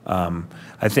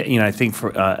 I think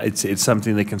for it's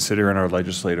something to consider in our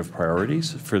legislative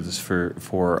priorities for this for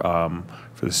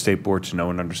the state board to know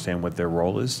and understand what their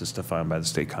role is as defined by the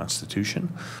state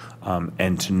constitution,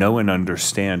 and to know and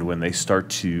understand when they start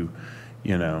to,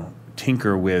 you know,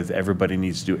 tinker with everybody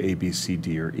needs to do A, B, C,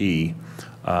 D, or E.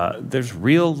 There's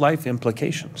real life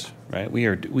implications, right?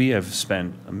 We have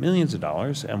spent millions of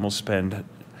dollars and we'll spend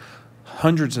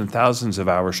hundreds and thousands of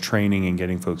hours training and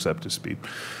getting folks up to speed.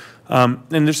 And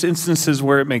there's instances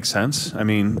where it makes sense. I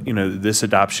mean, you know, this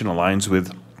adoption aligns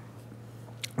with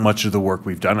much of the work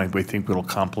we've done. We think it'll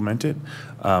complement it.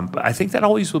 But I think that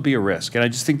always will be a risk. And I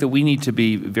just think that we need to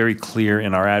be very clear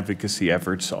in our advocacy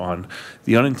efforts on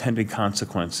the unintended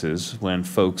consequences when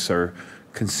folks are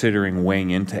considering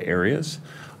weighing into areas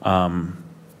that's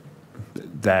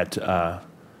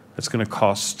going to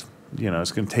cost, you know,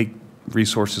 it's going to take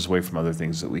resources away from other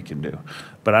things that we can do.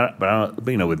 But I don't,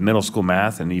 you know, with middle school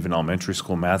math and even elementary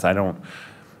school math, I don't,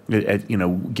 you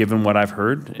know, given what I've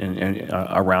heard and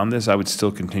around this, I would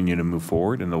still continue to move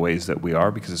forward in the ways that we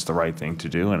are, because it's the right thing to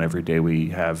do. And every day we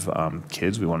have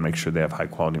kids, we want to make sure they have high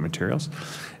quality materials.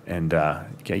 And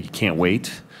you can't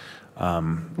wait.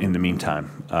 In the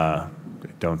meantime,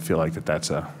 don't feel like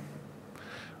that's an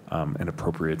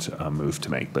appropriate move to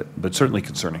make, but certainly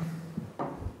concerning.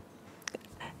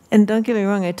 And don't get me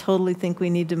wrong, I totally think we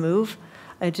need to move.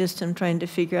 I just am trying to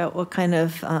figure out what kind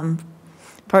of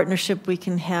partnership we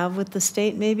can have with the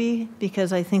state, maybe,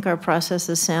 because I think our process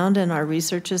is sound and our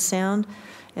research is sound.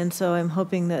 And so I'm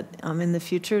hoping that in the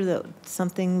future that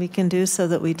something we can do so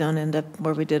that we don't end up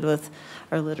where we did with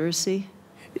our literacy.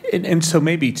 And so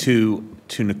maybe to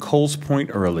Nicole's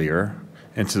point earlier,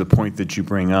 and to the point that you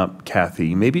bring up,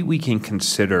 Kathy, maybe we can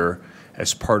consider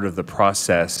as part of the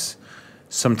process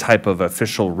some type of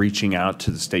official reaching out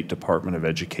to the State Department of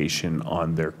Education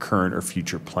on their current or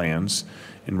future plans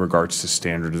in regards to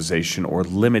standardization or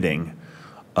limiting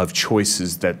of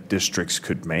choices that districts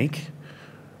could make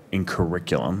in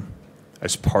curriculum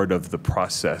as part of the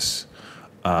process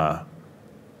might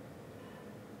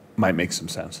make some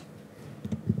sense.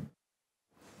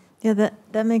 Yeah,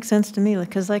 that makes sense to me,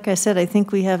 because like I said, I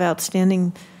think we have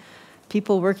outstanding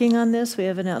people working on this. We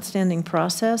have an outstanding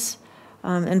process,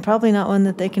 and probably not one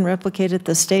that they can replicate at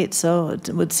the state. So it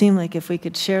would seem like if we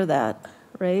could share that,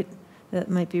 right? that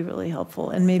might be really helpful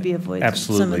and maybe avoid some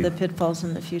Absolutely. of the pitfalls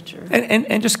in the future.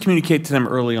 And just communicate to them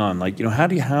early on, like,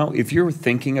 how if you're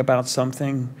thinking about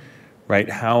something,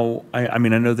 right, I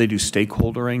mean, I know they do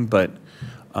stakeholdering, but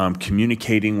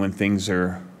communicating when things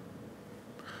are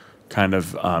kind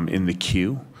of in the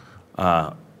queue.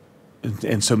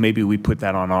 And so maybe we put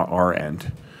that on our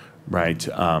end, right,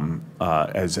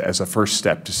 as a first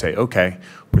step to say, okay,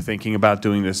 we're thinking about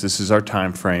doing this. This is our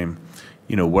time frame.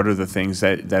 What are the things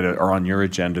that are on your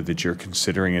agenda that you're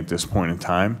considering at this point in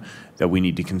time that we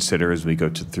need to consider as we go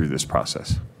through this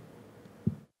process?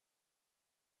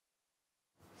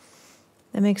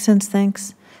 That makes sense,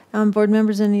 thanks. Board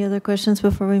members, any other questions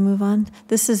before we move on?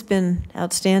 This has been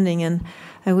outstanding, and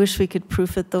I wish we could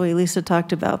proof it the way Lisa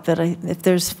talked about, but if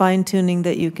there's fine-tuning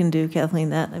that you can do,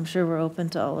 Kathleen, I'm sure we're open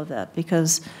to all of that,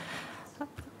 because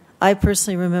I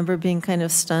personally remember being kind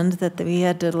of stunned that we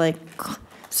had to,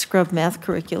 scrub math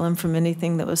curriculum from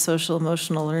anything that was social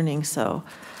emotional learning, so,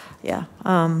 yeah.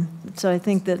 So I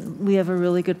think that we have a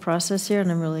really good process here, and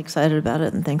I'm really excited about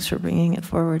it, and thanks for bringing it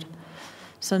forward.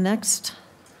 So next.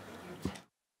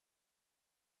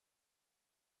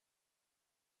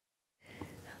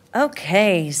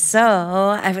 Okay,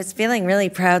 so I was feeling really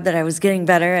proud that I was getting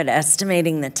better at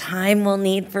estimating the time we'll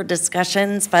need for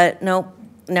discussions, but nope,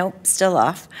 still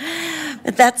off.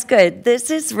 But that's good.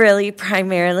 This is really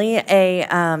primarily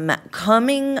a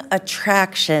coming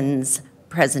attractions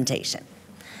presentation.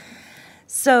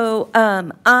 So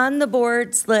on the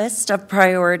board's list of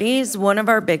priorities, one of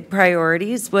our big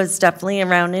priorities was definitely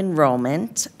around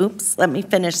enrollment. Oops, let me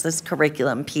finish this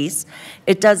curriculum piece.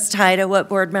 It does tie to what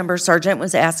Board Member Sargent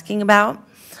was asking about.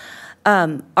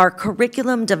 Our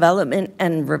curriculum development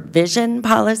and revision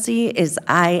policy is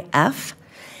IF.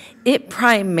 It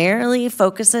primarily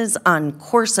focuses on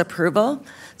course approval,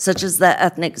 such as the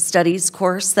ethnic studies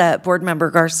course that Board Member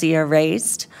Garcia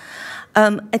raised.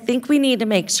 I think we need to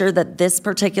make sure that this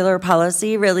particular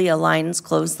policy really aligns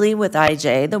closely with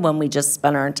IJ, the one we just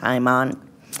spent our time on.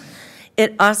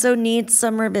 It also needs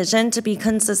some revision to be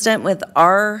consistent with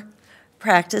our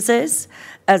practices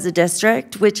as a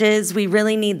district, which is we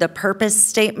really need the purpose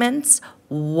statements.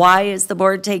 Why is the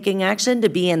board taking action to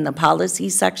be in the policy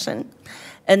section?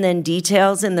 And then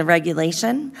details in the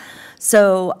regulation.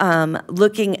 So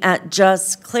looking at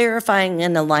just clarifying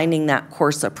and aligning that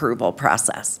course approval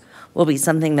process will be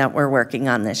something that we're working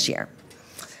on this year.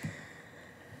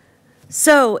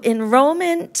 So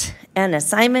enrollment and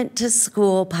assignment to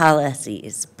school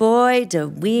policies. Boy, do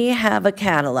we have a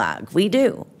catalog. We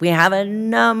do. We have a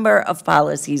number of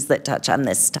policies that touch on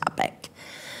this topic.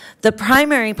 The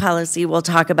primary policy we'll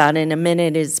talk about in a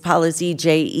minute is policy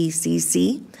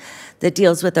JECC that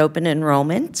deals with open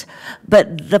enrollment,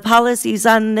 but the policies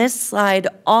on this slide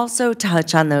also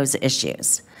touch on those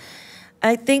issues.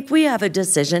 I think we have a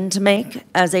decision to make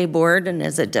as a board and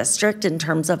as a district in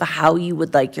terms of how you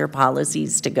would like your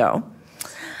policies to go.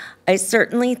 I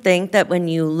certainly think that when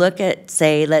you look at,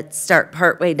 say, let's start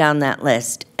partway down that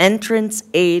list, entrance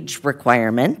age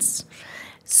requirements,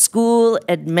 school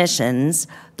admissions,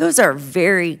 those are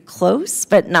very close,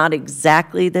 but not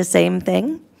exactly the same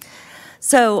thing.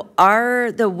 So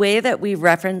the way that we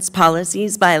reference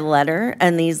policies by letter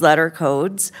and these letter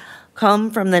codes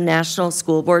come from the National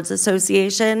School Boards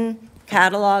Association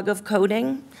catalog of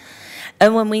coding.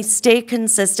 And when we stay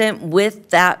consistent with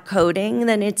that coding,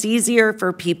 then it's easier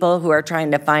for people who are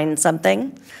trying to find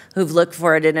something, who've looked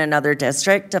for it in another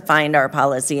district, to find our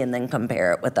policy and then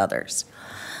compare it with others.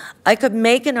 I could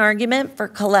make an argument for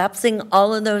collapsing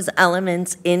all of those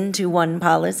elements into one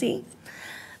policy.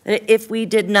 If we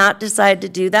did not decide to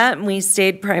do that and we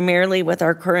stayed primarily with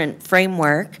our current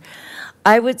framework,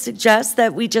 I would suggest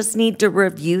that we just need to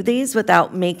review these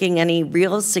without making any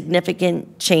real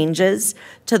significant changes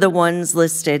to the ones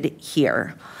listed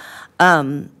here.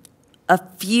 A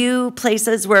few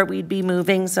places where we'd be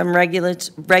moving some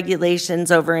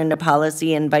regulations over into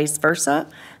policy and vice versa,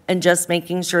 and just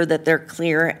making sure that they're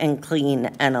clear and clean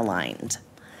and aligned.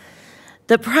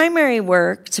 The primary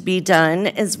work to be done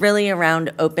is really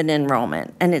around open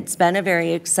enrollment, and it's been a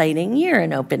very exciting year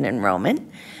in open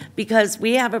enrollment because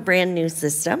we have a brand new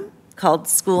system called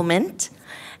SchoolMint,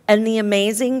 and the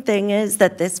amazing thing is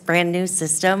that this brand new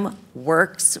system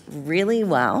works really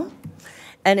well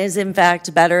and is in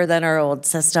fact better than our old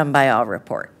system by all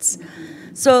reports.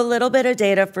 So a little bit of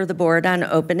data for the board on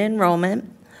open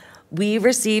enrollment. We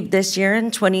received this year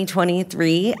in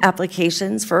 2023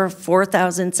 applications for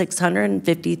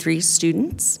 4,653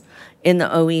 students in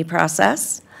the OE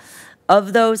process.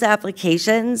 Of those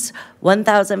applications,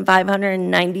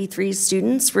 1,593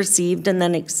 students received and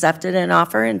then accepted an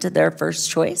offer into their first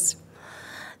choice.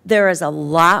 There is a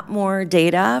lot more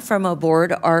data from a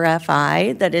board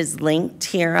RFI that is linked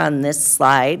here on this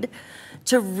slide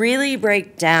to really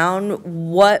break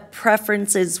down what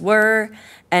preferences were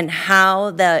and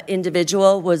how the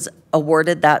individual was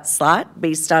awarded that slot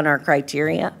based on our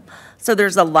criteria. So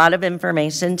there's a lot of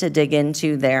information to dig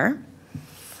into there.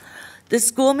 The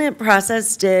school mint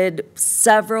process did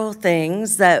several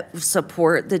things that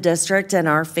support the district and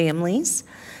our families.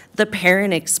 The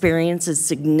parent experience is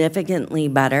significantly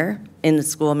better in the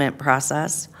school mint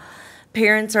process.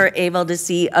 Parents are able to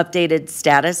see updated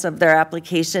status of their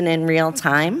application in real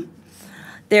time.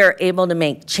 They're able to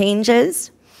make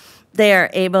changes. They are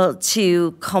able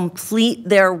to complete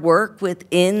their work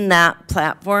within that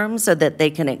platform so that they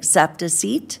can accept a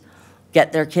seat,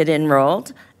 get their kid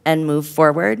enrolled, and move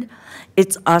forward.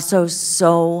 It's also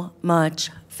so much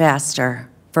faster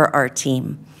for our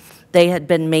team. They had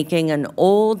been making an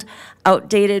old,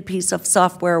 outdated piece of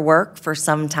software work for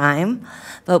some time,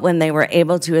 but when they were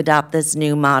able to adopt this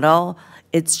new model,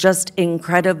 it's just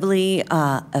incredibly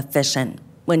efficient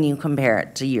when you compare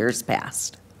it to years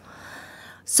past.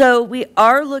 So we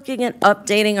are looking at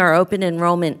updating our open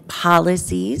enrollment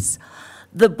policies.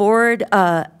 The board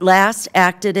last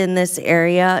acted in this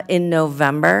area in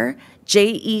November.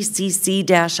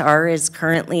 JECC-R is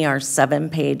currently our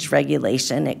 7-page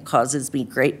regulation. It causes me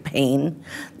great pain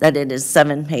that it is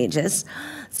 7 pages.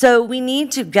 So we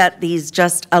need to get these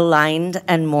just aligned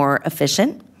and more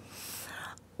efficient.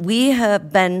 We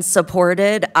have been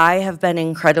supported. I have been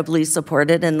incredibly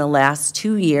supported in the last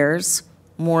 2 years,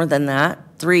 more than that,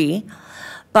 3,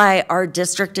 by our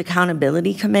District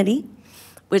Accountability Committee,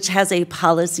 which has a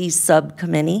policy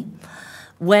subcommittee.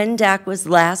 When DAC was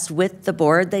last with the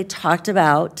board, they talked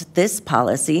about this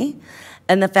policy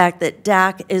and the fact that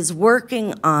DAC is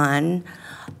working on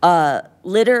a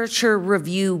literature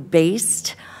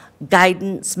review-based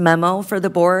guidance memo for the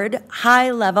board,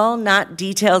 high level, not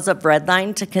details of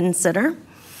redline to consider.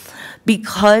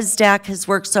 Because DAC has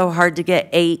worked so hard to get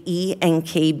AE and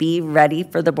KB ready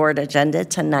for the board agenda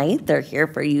tonight, they're here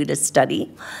for you to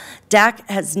study. DAC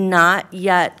has not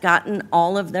yet gotten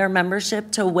all of their membership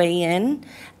to weigh in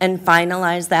and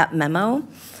finalize that memo.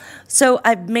 So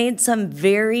I've made some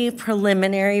very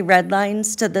preliminary red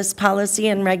lines to this policy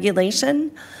and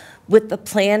regulation with the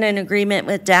plan and agreement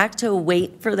with DAC to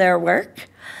wait for their work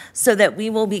so that we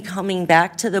will be coming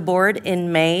back to the board in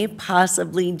May,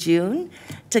 possibly June,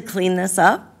 to clean this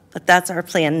up, but that's our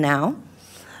plan now.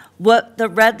 What the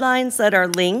red lines that are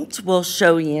linked will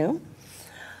show you.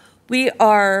 We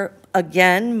are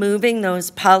again, moving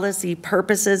those policy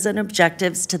purposes and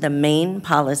objectives to the main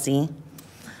policy,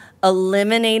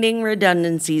 eliminating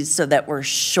redundancies so that we're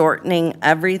shortening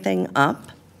everything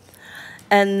up.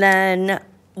 And then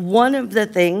one of the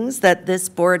things that this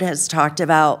board has talked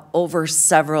about over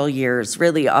several years,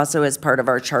 really also as part of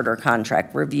our charter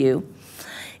contract review,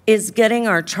 is getting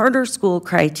our charter school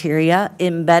criteria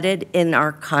embedded in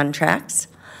our contracts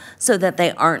so that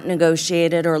they aren't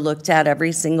negotiated or looked at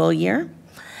every single year,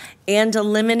 and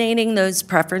eliminating those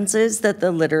preferences that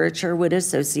the literature would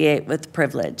associate with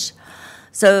privilege.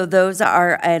 So those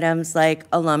are items like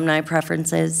alumni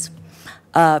preferences,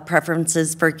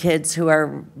 preferences for kids who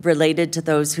are related to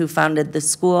those who founded the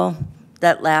school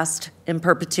that last in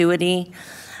perpetuity,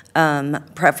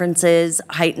 preferences,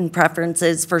 heightened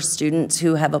preferences for students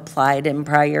who have applied in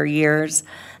prior years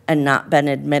and not been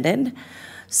admitted.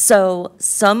 So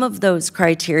some of those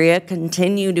criteria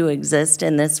continue to exist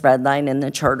in this red line in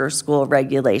the charter school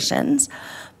regulations.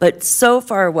 But so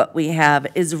far what we have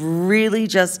is really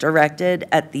just directed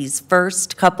at these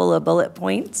first couple of bullet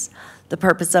points, the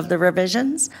purpose of the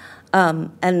revisions,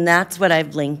 and that's what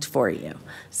I've linked for you.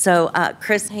 So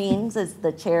Chris Haynes is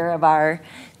the chair of our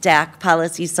DAC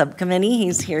policy subcommittee.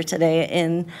 He's here today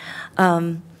in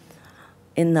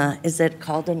the, is it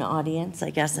called an audience?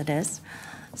 I guess it is.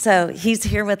 So he's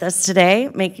here with us today,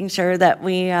 making sure that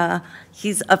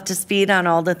he's up to speed on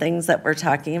all the things that we're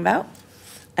talking about,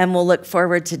 and we'll look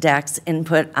forward to DAC's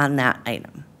input on that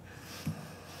item.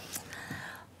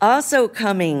 Also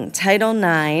coming, Title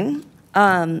IX,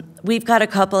 we've got a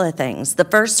couple of things. The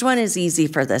first one is easy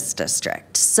for this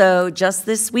district. So just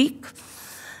this week,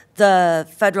 the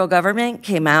federal government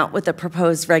came out with a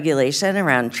proposed regulation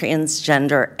around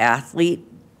transgender athlete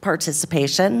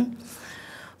participation.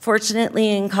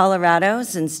 Fortunately, in Colorado,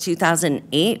 since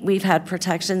 2008, we've had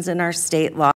protections in our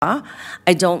state law.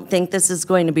 I don't think this is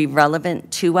going to be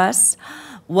relevant to us.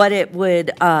 What it would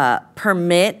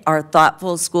permit are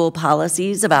thoughtful school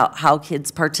policies about how kids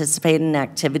participate in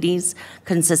activities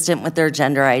consistent with their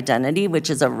gender identity, which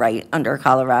is a right under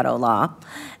Colorado law.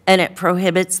 and it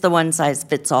prohibits the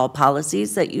one-size-fits-all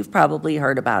policies that you've probably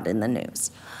heard about in the news.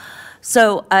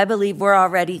 So I believe we're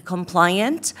already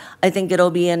compliant. I think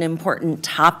it'll be an important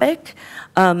topic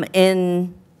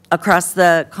across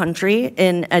the country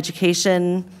in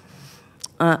education,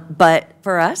 but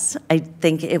for us, I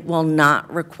think it will not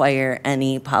require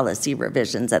any policy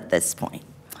revisions at this point.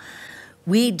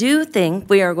 We do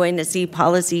think we are going to see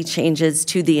policy changes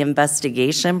to the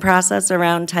investigation process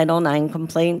around Title IX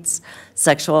complaints,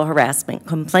 sexual harassment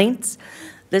complaints.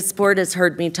 This board has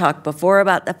heard me talk before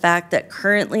about the fact that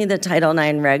currently the Title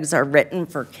IX regs are written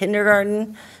for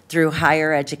kindergarten through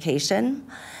higher education.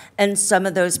 And some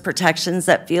of those protections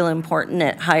that feel important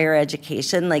at higher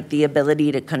education, like the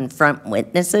ability to confront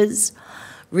witnesses,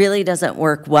 really doesn't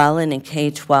work well in a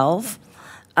K-12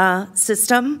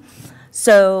 system.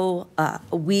 So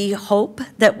we hope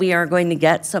that we are going to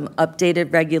get some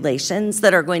updated regulations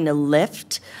that are going to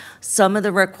lift some of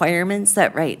the requirements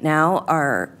that right now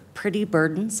are pretty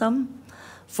burdensome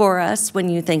for us when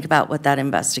you think about what that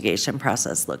investigation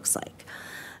process looks like.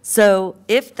 So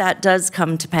if that does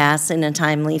come to pass in a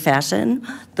timely fashion,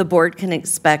 the board can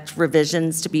expect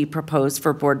revisions to be proposed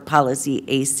for board policy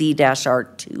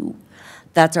AC-R2.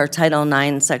 That's our Title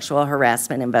IX sexual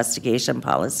harassment investigation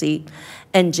policy,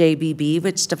 and JBB,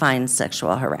 which defines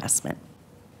sexual harassment.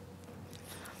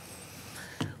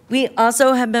 We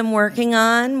also have been working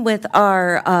on with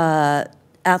our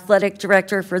athletic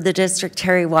director for the district,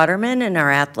 Terry Waterman, and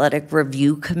our athletic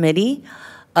review committee,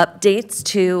 updates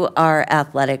to our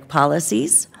athletic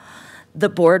policies. The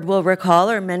board will recall,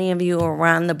 or many of you who are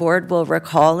on the board will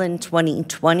recall, in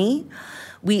 2020,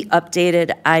 we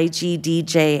updated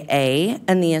IGDJA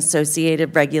and the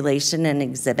associated regulation and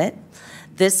exhibit.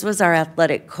 This was our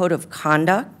athletic code of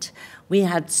conduct. We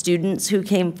had students who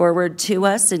came forward to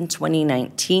us in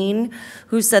 2019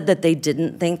 who said that they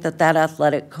didn't think that that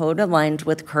athletic code aligned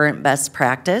with current best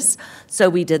practice, so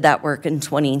we did that work in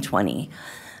 2020.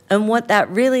 And what that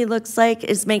really looks like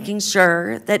is making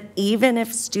sure that even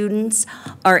if students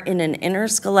are in an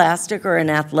interscholastic or an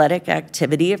athletic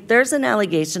activity, if there's an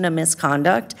allegation of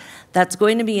misconduct, that's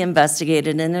going to be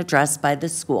investigated and addressed by the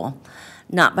school,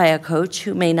 not by a coach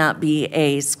who may not be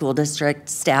a school district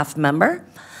staff member.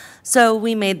 So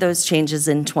we made those changes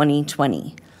in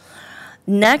 2020.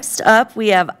 Next up, we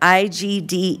have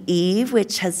IGDE,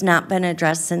 which has not been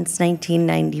addressed since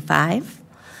 1995.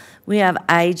 We have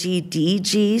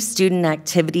IGDG, Student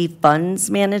Activity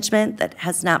Funds Management, that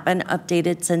has not been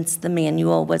updated since the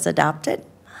manual was adopted.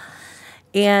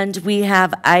 And we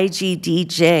have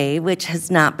IGDJ, which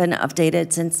has not been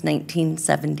updated since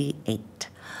 1978.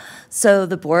 So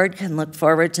the board can look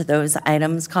forward to those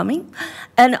items coming.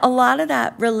 And a lot of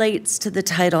that relates to the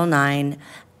Title IX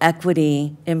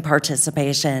equity in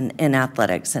participation in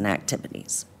athletics and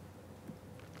activities.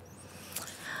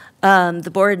 The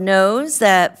board knows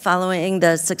that following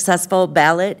the successful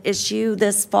ballot issue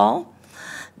this fall,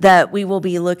 that we will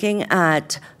be looking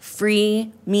at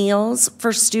free meals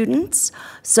for students.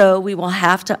 So we will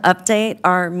have to update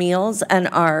our meals and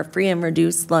our free and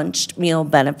reduced lunch meal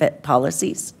benefit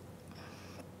policies.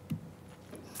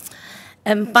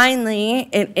 And finally,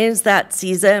 it is that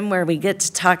season where we get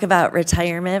to talk about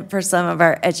retirement for some of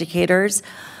our educators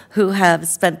who have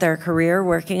spent their career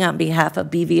working on behalf of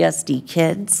BVSD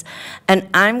kids. And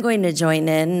I'm going to join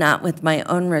in, not with my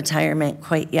own retirement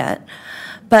quite yet,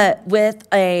 but with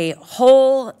a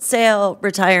wholesale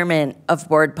retirement of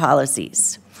board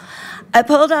policies. I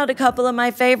pulled out a couple of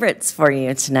my favorites for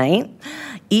you tonight.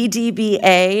 EDBA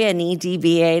and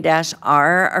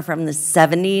EDBA-R are from the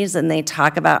 70s, and they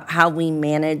talk about how we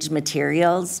manage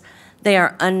materials. They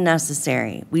are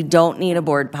unnecessary. We don't need a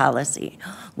board policy.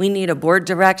 We need a board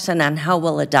direction on how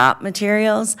we'll adopt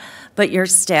materials, but your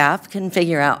staff can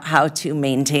figure out how to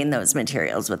maintain those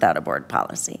materials without a board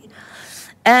policy.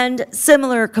 And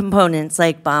similar components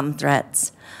like bomb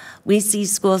threats. We see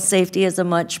school safety as a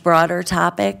much broader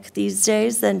topic these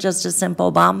days than just a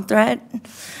simple bomb threat.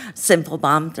 Simple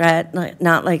bomb threat,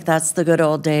 not like that's the good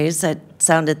old days. It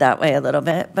sounded that way a little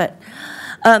bit, but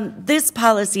this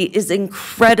policy is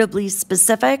incredibly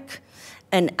specific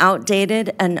and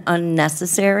outdated and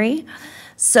unnecessary.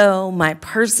 So my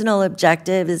personal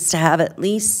objective is to have at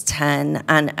least 10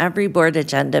 on every board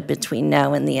agenda between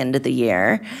now and the end of the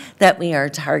year that we are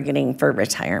targeting for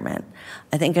retirement.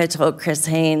 I think I told Chris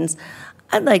Haynes,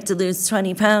 I'd like to lose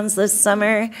 20 pounds this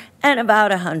summer and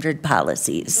about 100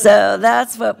 policies. So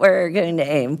that's what we're going to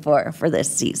aim for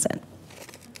this season.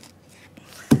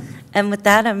 And with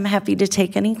that, I'm happy to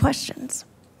take any questions.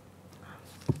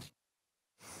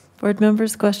 Board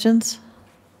members, questions?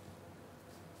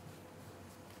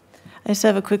 I just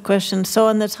have a quick question. So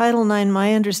on the Title IX,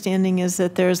 my understanding is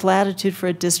that there's latitude for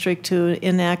a district to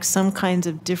enact some kinds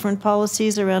of different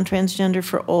policies around transgender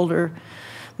for older,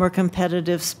 more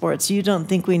competitive sports. You don't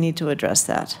think we need to address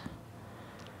that?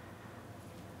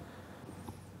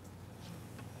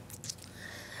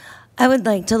 I would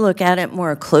like to look at it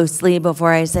more closely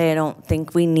before I say I don't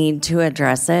think we need to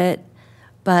address it.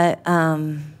 But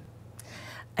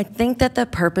I think that the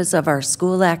purpose of our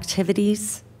school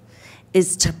activities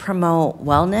is to promote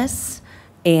wellness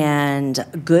and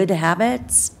good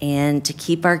habits and to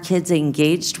keep our kids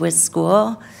engaged with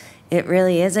school. It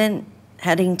really isn't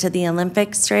heading to the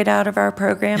Olympics straight out of our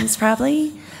programs,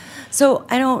 probably. So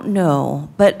I don't know,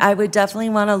 but I would definitely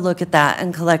want to look at that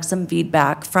and collect some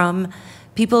feedback from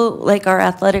people like our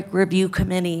athletic review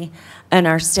committee and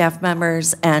our staff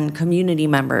members and community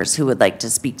members who would like to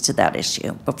speak to that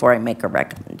issue before I make a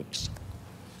recommendation.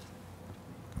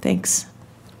 Thanks.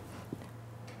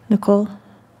 Nicole?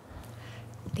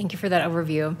 Thank you for that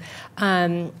overview.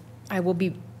 I will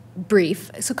be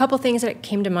brief. So a couple things that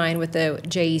came to mind with the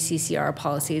JECCR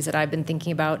policies that I've been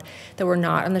thinking about that were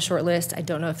not on the short list. I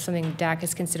don't know if something DAC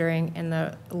is considering, and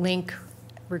the link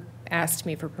asked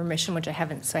me for permission, which I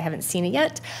haven't seen it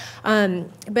yet.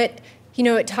 But you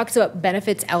know, it talks about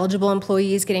benefits eligible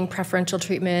employees getting preferential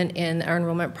treatment in our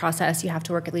enrollment process. You have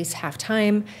to work at least half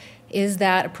time. Is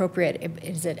that appropriate?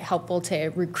 Is it helpful to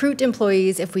recruit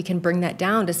employees if we can bring that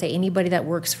down to say anybody that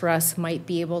works for us might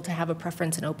be able to have a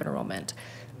preference in open enrollment?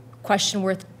 Question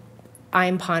worth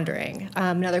I'm pondering.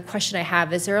 Another question I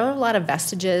have is there are a lot of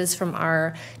vestiges from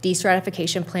our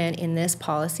destratification plan in this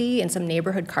policy and some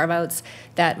neighborhood carve-outs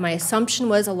that my assumption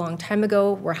was a long time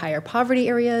ago were higher poverty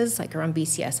areas, like around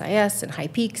BCSIS and High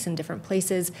Peaks and different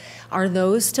places. Are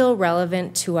those still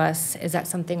relevant to us? Is that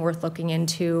something worth looking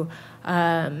into?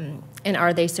 And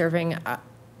are they serving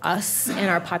us and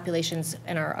our populations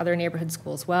and our other neighborhood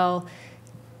schools well?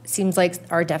 Seems like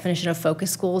our definition of focus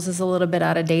schools is a little bit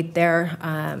out of date there,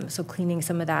 so cleaning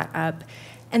some of that up.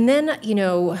 And then, you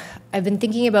know, I've been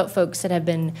thinking about folks that have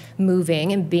been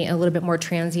moving and being a little bit more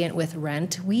transient with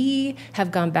rent. We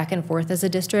have gone back and forth as a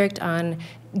district on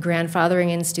grandfathering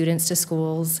in students to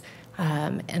schools,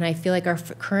 and I feel like our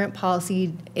current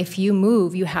policy, if you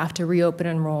move, you have to reopen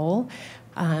enroll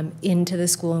into the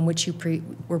school in which you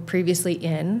were previously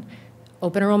in.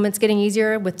 Open enrollment's getting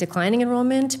easier with declining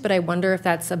enrollment, but I wonder if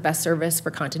that's the best service for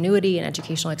continuity and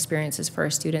educational experiences for our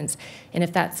students, and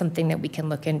if that's something that we can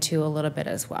look into a little bit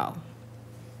as well.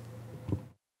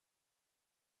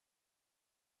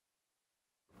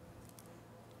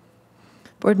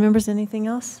 Board members, anything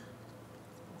else?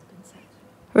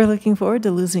 We're looking forward to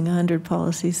losing 100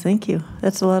 policies. Thank you.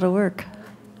 That's a lot of work.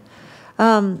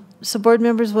 So board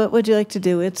members, what would you like to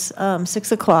do? It's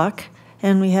 6 o'clock,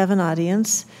 and we have an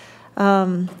audience.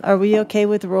 Are we okay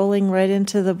with rolling right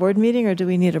into the board meeting, or do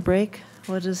we need a break?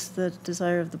 What is the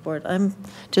desire of the board? I'm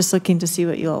just looking to see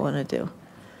what you all want to do.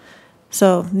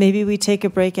 So maybe we take a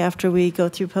break after we go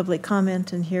through public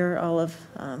comment and hear all of,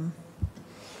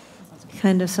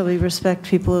 kind of so we respect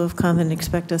people who have come and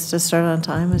expect us to start on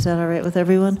time. Is that all right with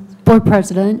everyone? Board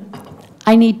President,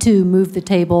 I need to move the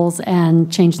tables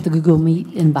and change the Google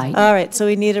Meet invite. All right, so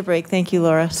we need a break. Thank you,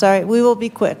 Laura. Sorry, we will be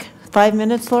quick. 5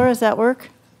 minutes, Laura, does that work?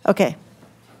 Okay.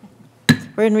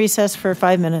 We're in recess for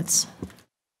 5 minutes.